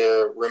pivot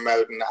to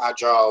remote and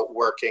agile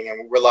working,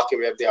 and we're lucky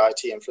we have the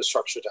IT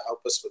infrastructure to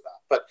help us with that.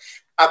 But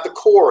at the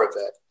core of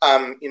it,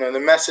 the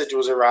message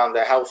was around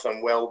the health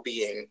and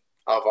well-being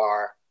of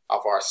our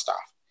staff.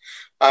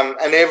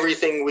 And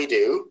everything we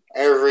do,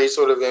 every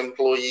sort of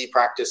employee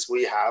practice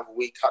we have,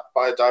 we cut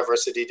by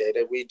diversity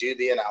data, we do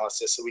the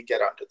analysis, so we get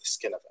under the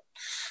skin of it.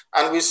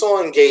 And we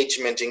saw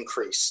engagement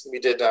increase. We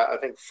did, I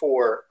think,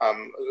 4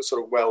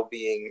 sort of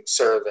well-being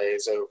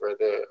surveys over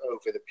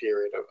the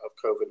period of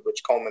COVID,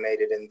 which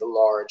culminated in the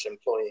large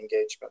employee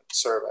engagement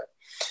survey.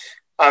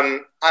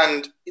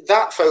 And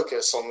that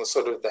focus on the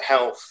sort of the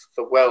health,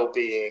 the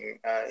well-being,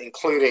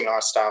 including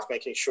our staff,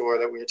 making sure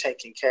that we're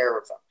taking care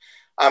of them,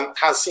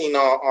 has seen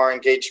our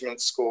engagement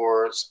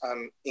scores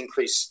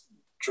increase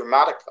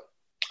dramatically.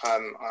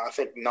 I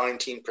think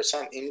 19%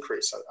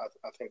 increase,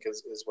 I think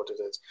is what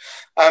it is.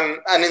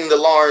 And in the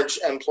large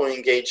employee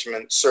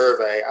engagement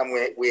survey,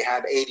 we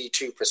had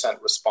 82%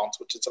 response,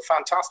 which is a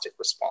fantastic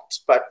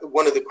response. But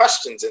one of the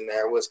questions in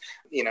there was,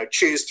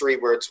 choose 3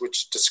 words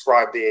which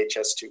describe the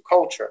HS2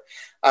 culture.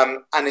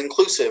 And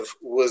inclusive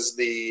was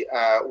the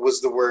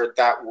word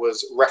that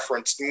was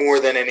referenced more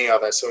than any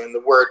other. So in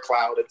the word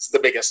cloud, it's the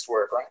biggest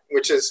word, right?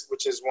 Which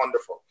is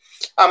wonderful.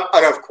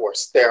 And of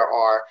course, there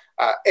are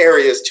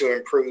areas to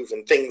improve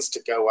and things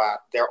to go at.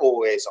 There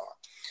always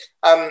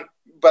are.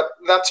 But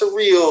that's a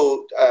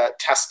real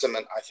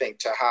testament, I think,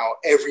 to how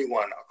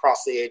everyone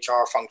across the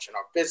HR function,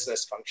 our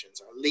business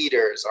functions, our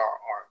leaders,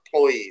 our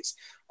employees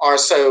are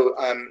so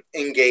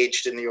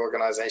engaged in the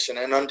organization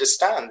and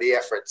understand the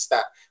efforts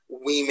that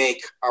we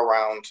make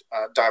around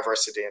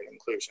diversity and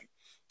inclusion.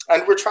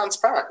 And we're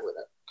transparent with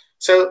it.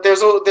 So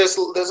there's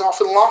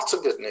often lots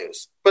of good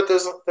news, but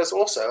there's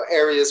also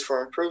areas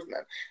for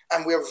improvement.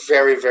 And we're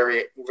very,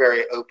 very,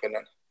 very open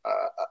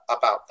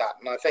about that.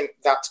 And I think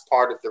that's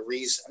part of the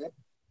reason.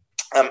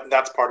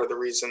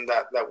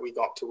 That we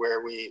got to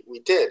where we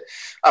did.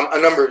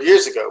 A number of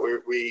years ago,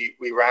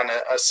 we ran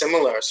a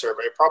similar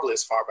survey, probably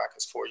as far back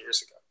as 4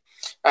 years ago.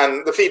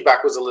 And the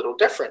feedback was a little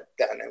different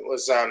then. It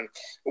was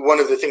one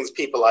of the things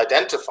people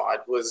identified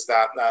was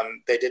that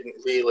they didn't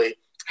really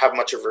have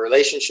much of a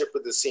relationship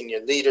with the senior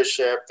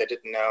leadership. They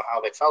didn't know how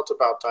they felt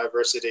about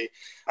diversity.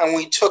 And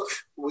we took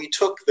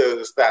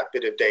that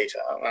bit of data.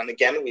 And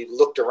again, we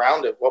looked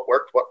around at what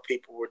worked, what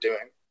people were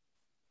doing.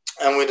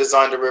 And we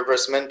designed a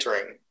reverse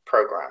mentoring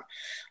program,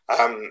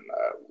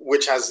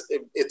 which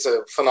it's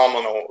a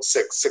phenomenal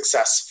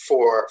success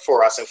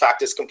for us. In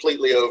fact, it's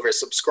completely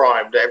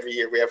oversubscribed. Every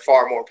year we have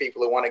far more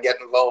people who want to get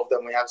involved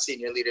than we have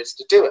senior leaders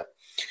to do it.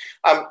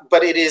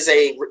 But it is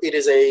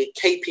a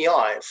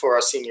KPI for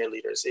our senior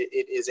leaders.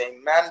 It is a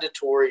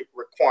mandatory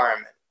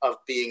requirement of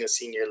being a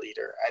senior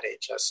leader at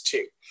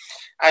HS2.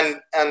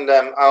 And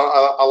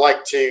I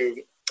like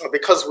to,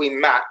 because we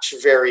match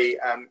very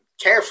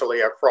carefully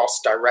across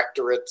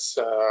directorates,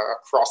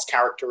 across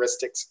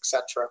characteristics,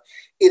 etc.,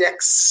 it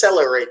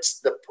accelerates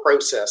the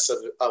process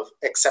of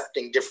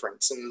accepting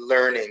difference and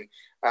learning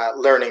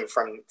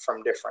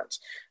from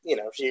difference.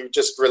 If you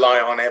just rely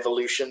on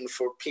evolution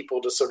for people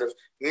to sort of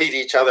meet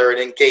each other and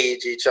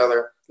engage each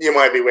other, you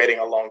might be waiting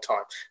a long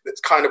time. That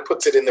kind of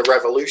puts it in the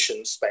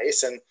revolution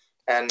space. And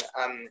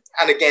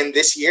again,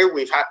 this year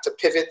we've had to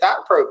pivot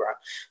that program.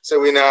 So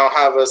we now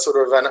have a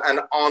sort of an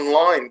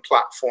online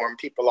platform.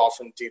 People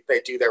often do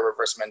their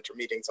reverse mentor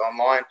meetings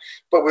online,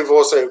 but we've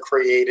also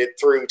created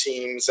through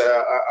Teams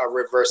a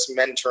reverse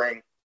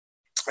mentoring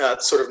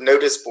sort of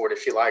notice board,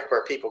 if you like,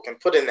 where people can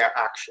put in their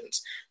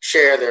actions,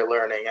 share their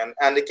learning.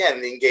 And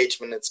again, the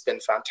engagement, it's been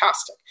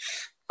fantastic.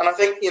 And I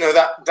think,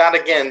 that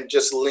again,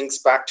 just links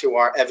back to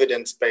our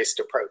evidence-based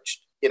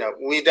approach.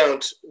 We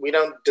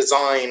don't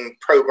design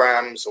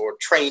programs or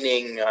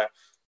training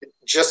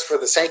just for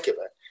the sake of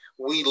it.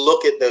 We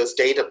look at those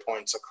data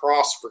points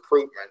across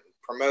recruitment,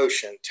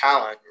 promotion,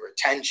 talent,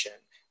 retention,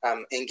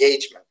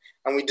 engagement,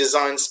 and we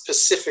design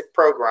specific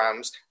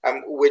programs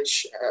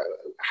which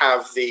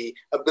have the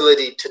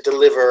ability to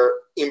deliver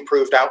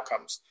improved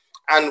outcomes.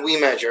 And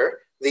we measure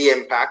the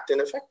impact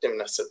and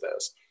effectiveness of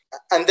those.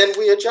 And then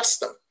we adjust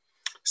them.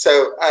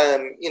 So,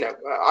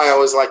 I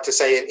always like to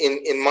say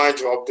in my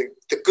job,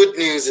 the good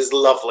news is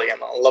lovely,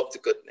 and I love the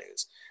good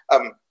news.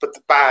 But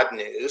the bad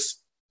news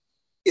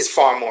is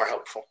far more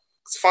helpful.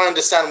 If I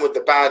understand what the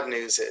bad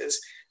news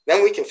is,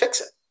 then we can fix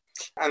it.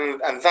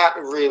 And that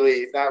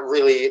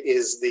really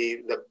is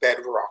the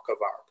bedrock of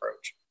our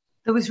approach.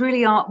 That was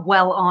really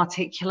well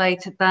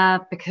articulated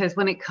there, because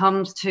when it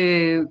comes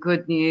to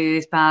good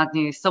news, bad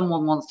news,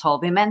 someone once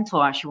told me, a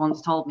mentor actually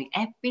once told me,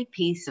 every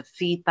piece of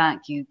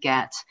feedback you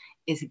get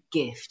is a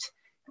gift.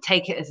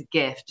 Take it as a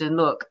gift. And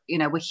look,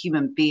 we're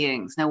human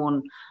beings. No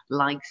one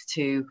likes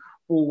to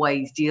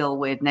always deal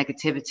with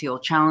negativity or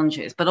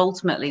challenges, but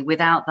ultimately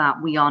without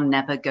that we are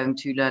never going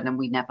to learn, and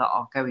we never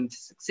are going to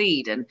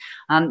succeed. And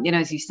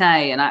as you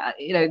say, and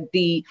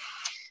the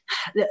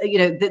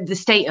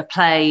state of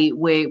play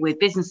with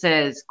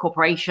businesses,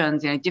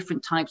 corporations,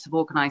 different types of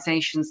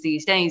organizations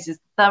these days is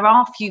there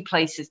are few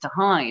places to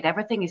hide.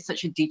 Everything is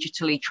such a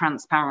digitally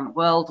transparent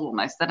world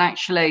almost that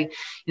actually,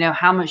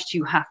 how much do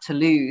you have to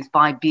lose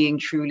by being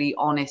truly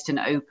honest and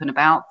open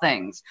about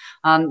things?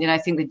 I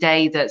think the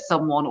day that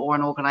someone or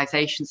an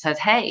organization says,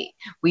 hey,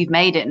 we've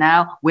made it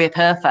now, we're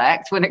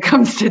perfect when it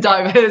comes to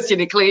diversity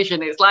and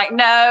inclusion, it's like,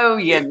 no,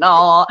 you're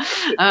not.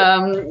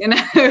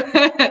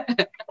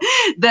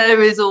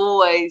 There is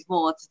always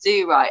more to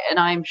do, right? And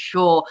I'm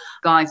sure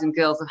guys and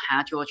girls have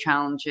had your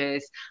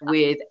challenges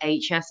with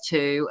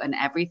HS2 and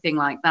everything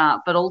like that.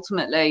 But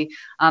ultimately,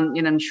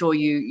 I'm sure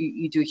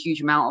you do a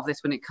huge amount of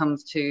this when it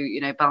comes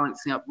to,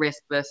 balancing up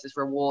risk versus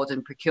reward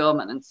and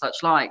procurement and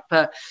such like.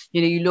 But,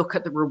 you look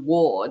at the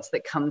rewards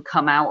that can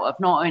come out of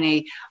not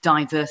only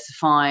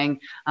diversifying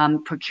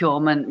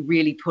procurement,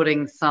 really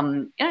putting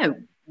some,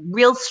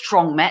 real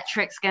strong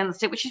metrics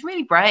against it, which is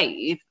really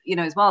brave,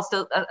 as well.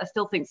 I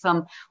still think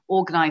some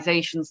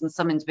organizations and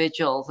some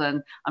individuals,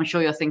 and I'm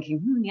sure you're thinking,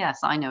 yes,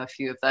 I know a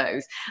few of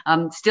those,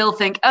 still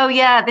think, oh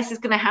yeah, this is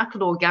going to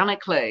happen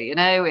organically,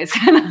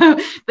 it's gonna,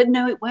 but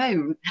no, it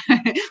won't.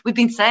 We've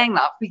been saying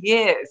that for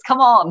years. Come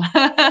on.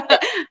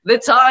 The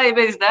time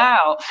is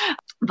now.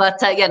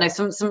 But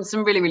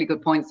some really, really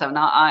good points though. And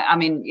I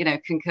mean,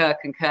 concur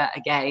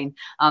again.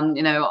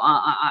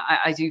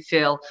 I do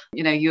feel,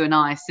 you and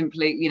I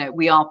simply,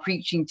 we are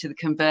preaching to the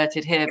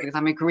converted here, because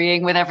I'm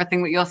agreeing with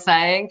everything that you're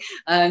saying.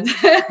 And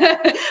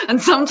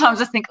and sometimes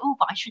I think, oh,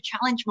 but I should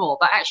challenge more.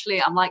 But actually,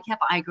 I'm like, yeah,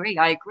 but I agree.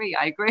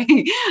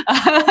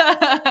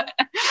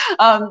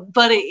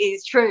 But it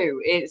is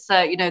true. It's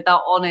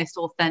that honest,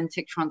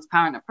 authentic,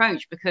 transparent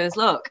approach. Because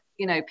look,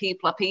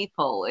 people are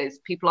people.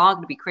 People are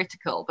going to be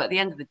critical, but at the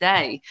end of the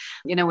day,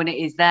 when it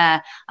is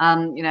there,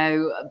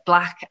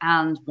 black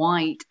and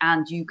white,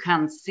 and you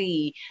can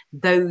see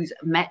those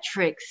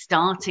metrics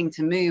starting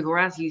to move, or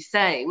as you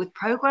say, with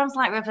programs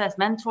like reverse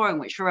mentoring,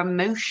 which are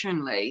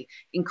emotionally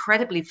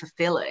incredibly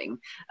fulfilling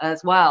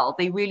as well,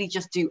 they really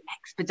just do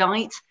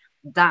expedite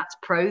that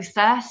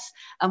process,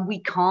 and we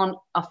can't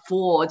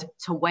afford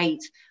to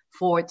wait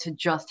for it to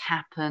just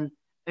happen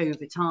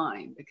over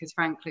time, because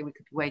frankly we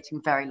could be waiting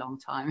a very long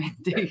time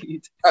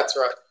indeed. That's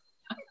right.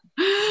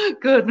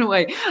 Couldn't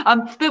wait.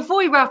 Before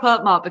we wrap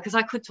up, Mark, because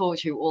I could talk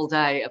to you all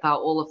day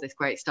about all of this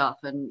great stuff,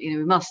 and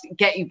we must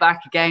get you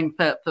back again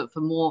for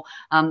more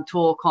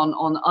talk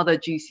on other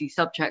juicy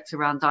subjects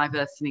around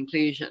diversity and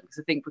inclusion, because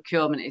I think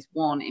procurement is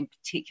one in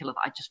particular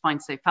that I just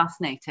find so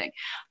fascinating.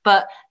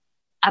 But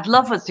I'd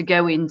love us to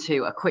go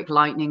into a quick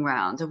lightning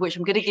round, of which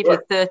I'm going to give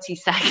you 30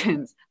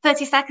 seconds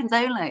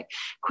only,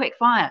 quick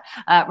fire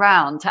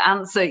round to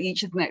answer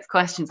each of the next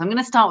questions. I'm going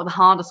to start with the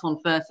hardest one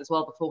first as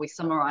well before we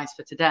summarize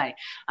for today.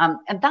 And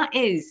that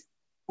is,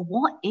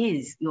 what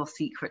is your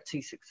secret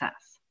to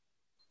success?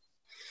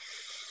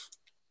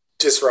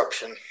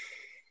 Disruption.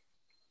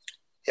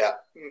 Yeah,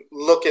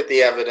 look at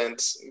the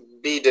evidence,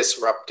 be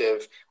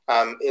disruptive.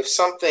 If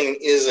something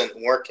isn't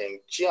working,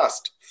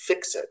 just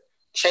fix it.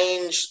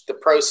 Change the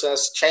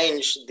process,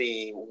 change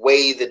the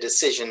way the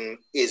decision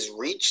is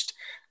reached,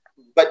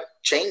 but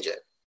change it.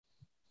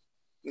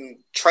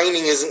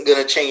 Training isn't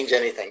going to change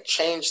anything.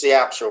 Change the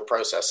actual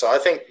process. So I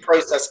think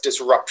process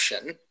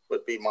disruption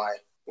would be my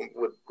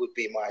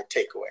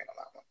takeaway on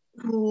that one.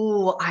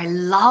 Oh, I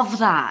love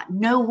that.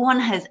 No one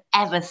has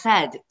ever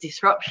said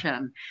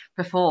disruption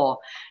before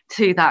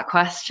to that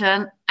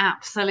question.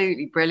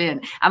 Absolutely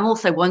brilliant. I'm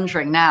also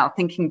wondering now,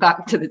 thinking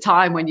back to the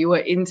time when you were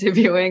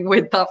interviewing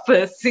with that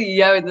first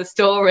CEO in the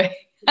story,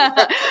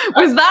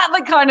 was that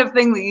the kind of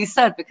thing that you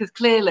said? Because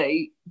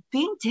clearly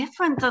being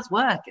different does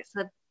work. It's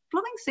a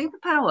blooming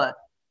superpower.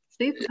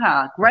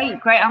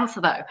 Great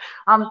answer though.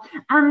 And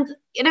I'm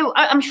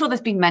sure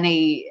there's been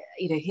many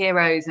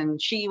heroes and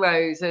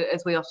sheroes,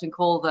 as we often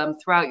call them,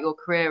 throughout your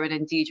career and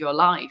indeed your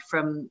life,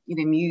 from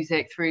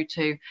music through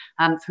to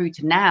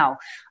now.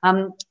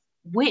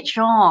 Which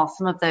are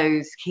some of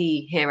those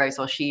key heroes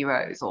or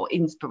sheroes or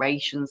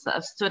inspirations that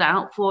have stood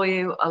out for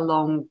you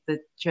along the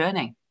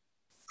journey?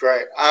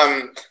 Great.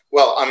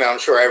 Well, I mean, I'm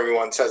sure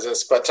everyone says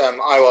this, but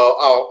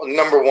I'll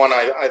number one,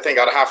 I think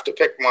I'd have to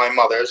pick my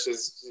mother's.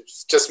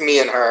 It's just me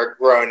and her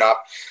growing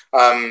up.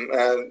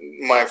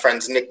 My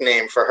friend's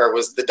nickname for her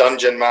was the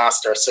Dungeon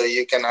Master. So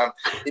you can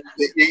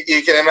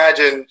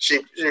imagine she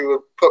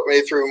would put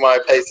me through my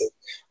paces.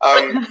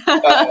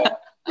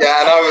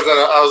 Yeah, and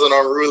I was an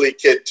unruly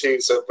kid too.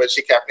 But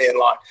she kept me in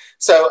line.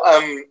 So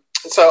I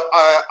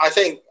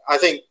think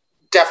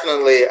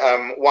definitely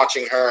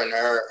watching her and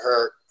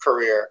her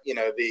career,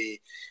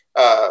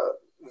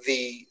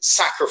 the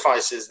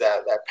sacrifices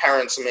that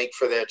parents make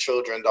for their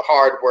children, the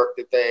hard work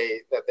that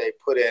they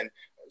put in,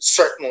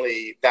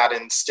 certainly that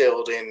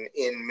instilled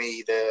in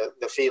me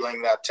the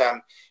feeling that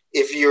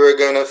if you're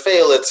going to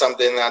fail at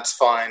something, that's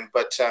fine,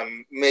 but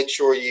make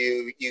sure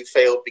you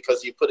failed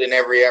because you put in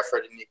every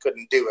effort and you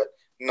couldn't do it,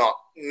 not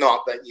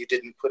that you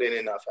didn't put in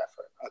enough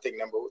effort. I think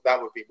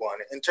that would be one.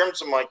 In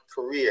terms of my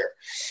career,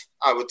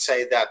 I would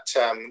say that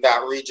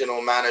that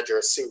regional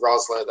manager, Sue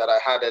Rosler, that I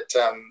had at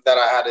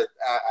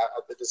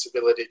the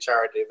disability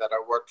charity that I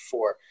worked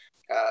for,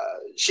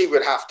 she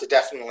would have to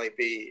definitely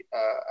be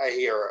a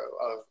hero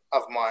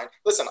of mine.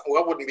 Listen,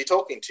 I wouldn't be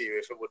talking to you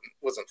if it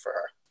wasn't for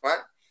her,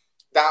 right?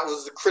 That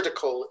was the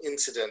critical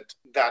incident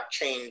that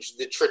changed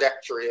the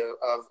trajectory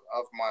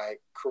of my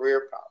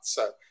career path.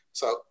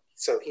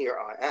 So here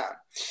I am.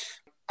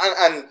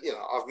 And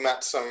I've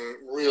met some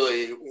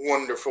really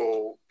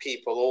wonderful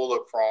people all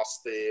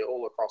across the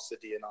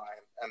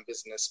D&I and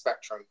business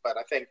spectrum. But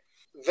I think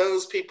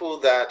those people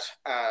that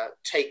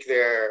take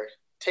their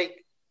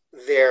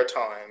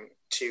time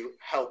to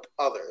help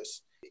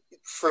others,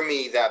 for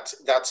me,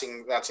 that's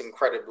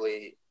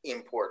incredibly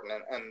important.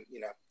 And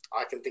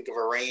I can think of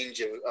a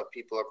range of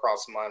people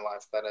across my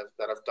life that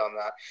have done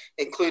that,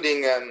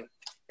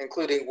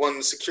 including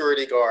one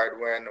security guard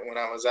when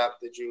I was at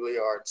the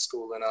Juilliard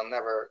School, and I'll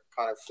never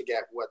kind of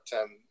forget what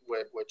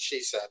she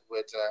said.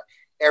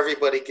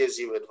 Everybody gives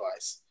you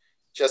advice,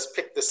 just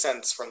pick the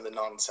sense from the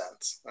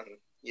nonsense, and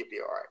you'll be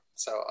all right.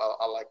 So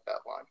I like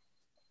that line.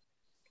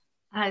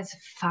 That is a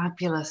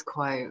fabulous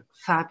quote,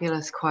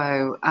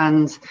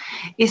 and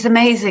it's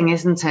amazing,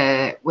 isn't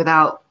it?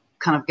 Without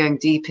kind of going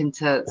deep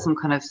into some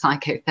kind of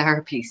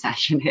psychotherapy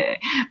session here,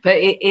 but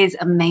it is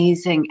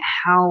amazing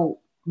how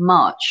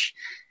much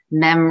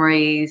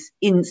memories,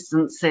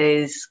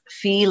 instances,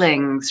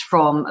 feelings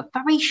from a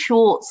very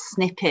short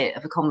snippet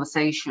of a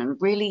conversation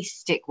really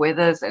stick with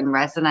us and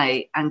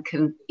resonate and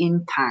can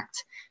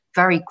impact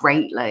very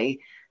greatly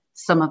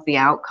some of the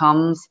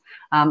outcomes.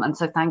 And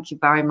so thank you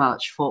very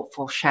much for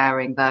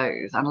sharing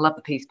those. And I love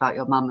the piece about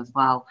your mum as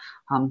well.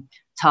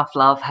 Tough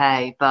love,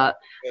 hey, but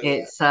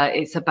it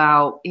is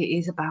about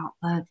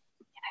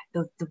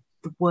the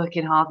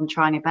working hard and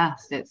trying your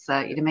best.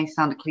 It may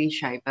sound a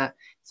cliche, but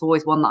it's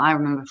always one that I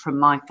remember from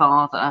my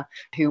father,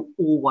 who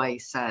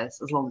always says,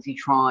 as long as you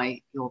try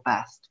your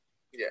best,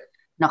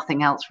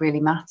 nothing else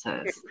really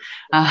matters.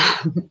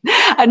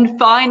 And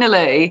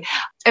finally,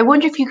 I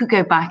wonder if you could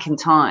go back in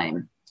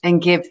time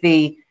and give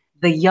the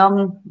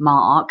young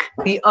Mark,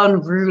 the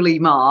unruly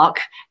Mark,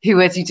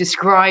 who, as you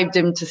described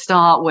him to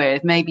start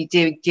with, maybe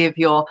did give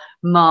your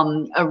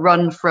mum a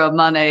run for her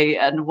money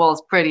and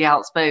was pretty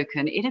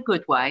outspoken in a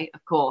good way,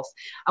 of course.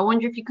 I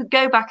wonder if you could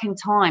go back in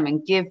time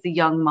and give the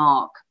young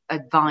Mark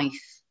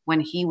advice when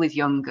he was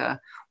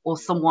younger, or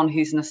someone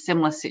who's in a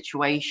similar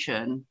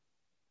situation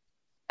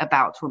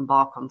about to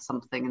embark on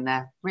something and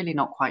they're really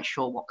not quite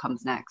sure what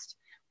comes next.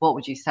 What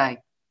would you say?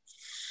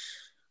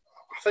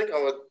 I think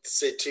I would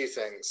say two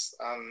things.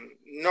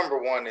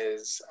 Number one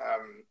is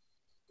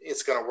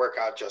it's going to work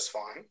out just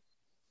fine,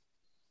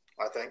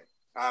 I think.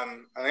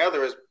 And the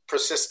other is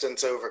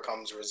persistence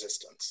overcomes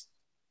resistance.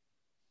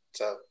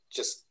 So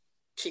just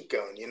keep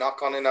going. You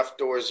knock on enough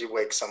doors, you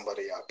wake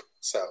somebody up.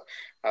 So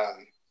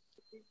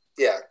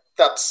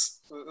that's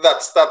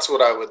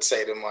what I would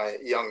say to my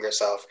younger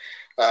self.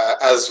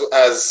 As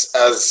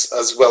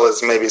well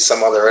as maybe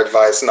some other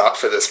advice, not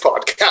for this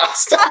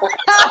podcast.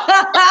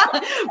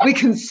 We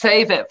can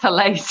save it for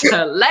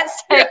later.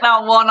 Let's take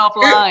that one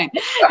offline.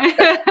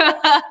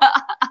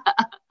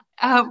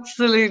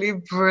 Absolutely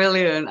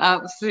brilliant.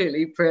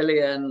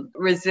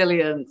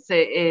 Resilience,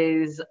 it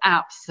is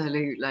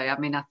absolutely. I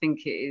mean, I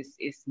think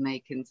it's the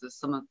makings of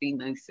some of the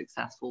most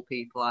successful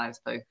people I've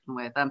spoken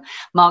with.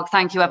 Mark,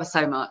 thank you ever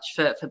so much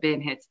for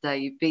being here today.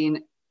 You've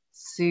been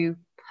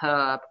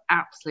superb,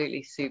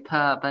 absolutely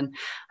superb,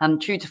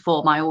 and true to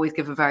form, I always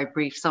give a very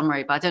brief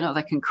summary, but I don't know if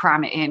I can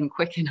cram it in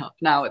quick enough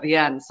now at the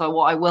end. So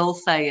what I will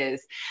say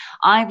is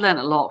I've learned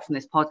a lot from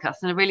this podcast,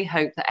 and I really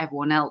hope that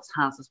everyone else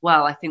has as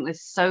well. I think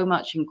there's so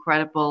much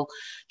incredible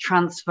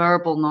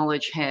transferable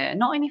knowledge here,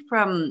 not only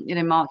from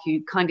Mark,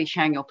 you kindly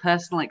sharing your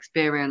personal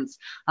experience,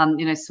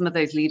 some of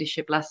those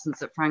leadership lessons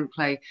that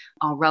frankly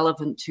are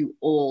relevant to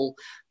all,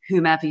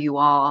 whomever you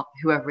are,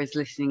 whoever is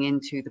listening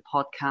into the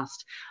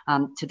podcast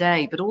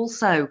today, but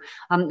also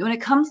when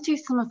it comes to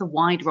some of the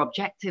wider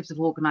objectives of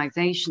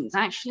organizations,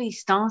 actually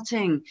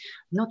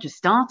not just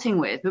starting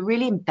with, but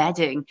really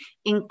embedding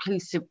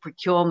inclusive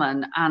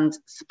procurement and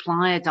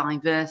supplier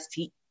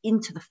diversity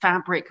into the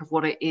fabric of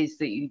what it is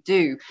that you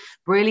do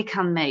really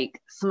can make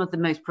some of the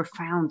most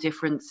profound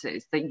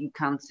differences that you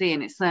can see.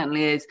 And it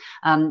certainly is,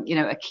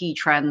 a key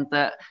trend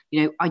that,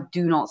 I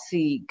do not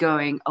see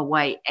going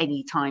away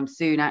anytime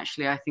soon.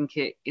 Actually, I think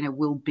it,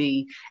 will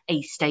be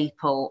a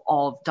staple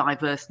of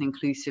diverse and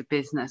inclusive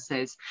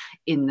businesses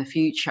in the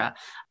future.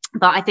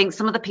 But I think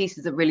some of the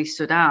pieces that really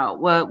stood out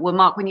were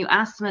Mark, when you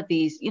asked some of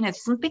these,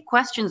 some big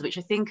questions, which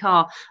I think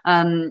are,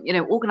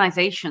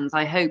 organizations,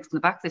 I hope from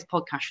the back of this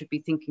podcast should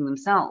be thinking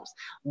themselves.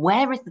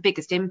 Where is the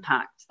biggest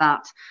impact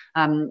that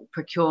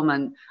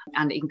procurement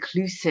and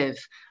inclusive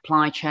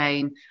supply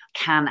chain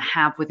can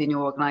have within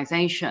your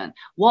organization?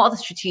 What are the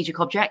strategic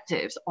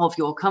objectives of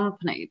your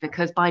company?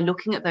 Because by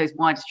looking at those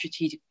wider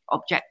strategic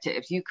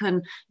objectives, you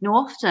can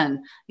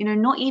often,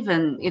 not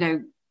even,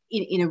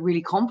 in a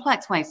really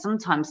complex way,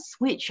 sometimes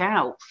switch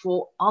out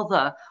for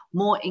other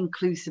more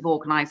inclusive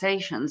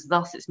organizations.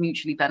 Thus, it's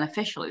mutually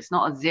beneficial. It's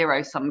not a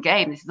zero-sum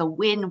game. This is a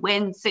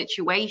win-win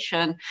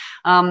situation.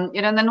 And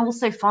then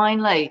also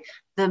finally,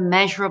 the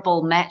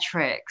measurable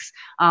metrics.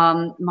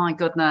 My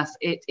goodness,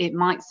 it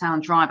might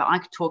sound dry, but I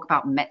could talk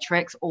about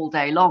metrics all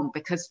day long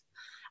because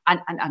and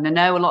I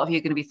know a lot of you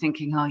are going to be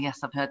thinking, oh,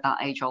 yes, I've heard that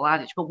age-old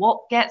adage, but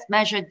what gets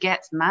measured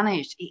gets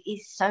managed. It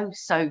is so,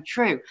 so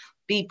true.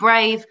 Be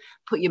brave,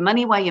 put your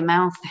money where your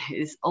mouth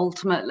is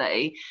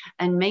ultimately,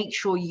 and make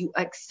sure you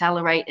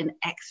accelerate and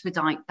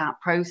expedite that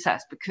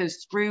process,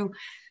 because through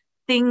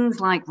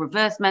things like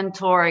reverse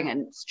mentoring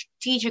and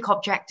strategic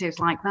objectives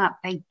like that,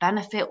 they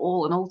benefit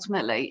all. And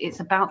ultimately,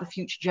 it's about the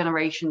future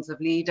generations of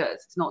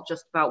leaders. It's not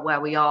just about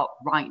where we are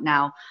right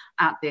now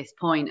at this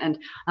point. And,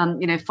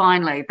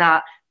 finally,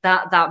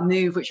 that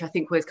move, which I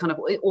think was kind of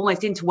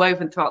almost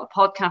interwoven throughout the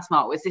podcast,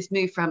 Mark, was this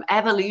move from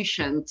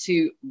evolution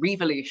to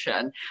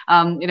revolution,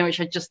 which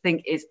I just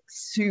think is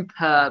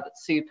superb,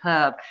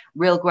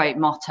 real great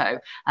motto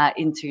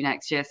into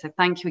next year. So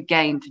thank you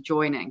again for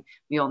joining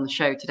me on the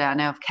show today. I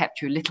know I've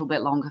kept you a little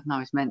bit longer than I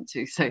was meant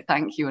to, so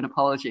thank you and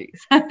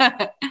apologies.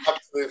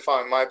 Absolutely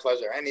fine. My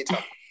pleasure.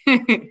 Anytime.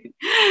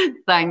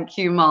 Thank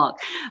you, Mark.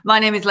 My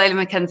name is Layla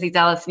Mackenzie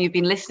Dallas, and you've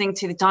been listening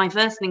to the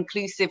Diverse and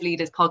Inclusive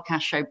Leaders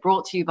podcast show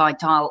brought to you by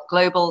Dial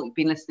Global. You've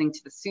been listening to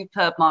the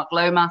superb Mark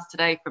Lomas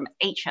today from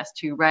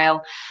HS2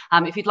 Rail.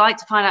 If you'd like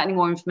to find out any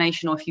more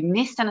information, or if you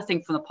missed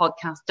anything from the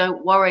podcast,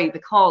 don't worry,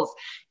 because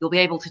you'll be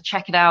able to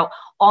check it out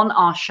on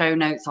our show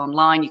notes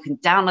online. You can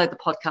download the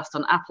podcast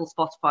on Apple,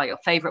 Spotify, your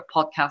favorite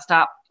podcast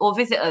app, or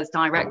visit us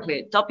directly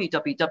at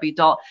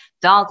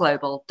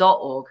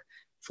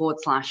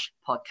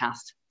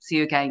www.dialglobal.org/podcast. See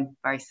you again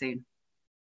very soon.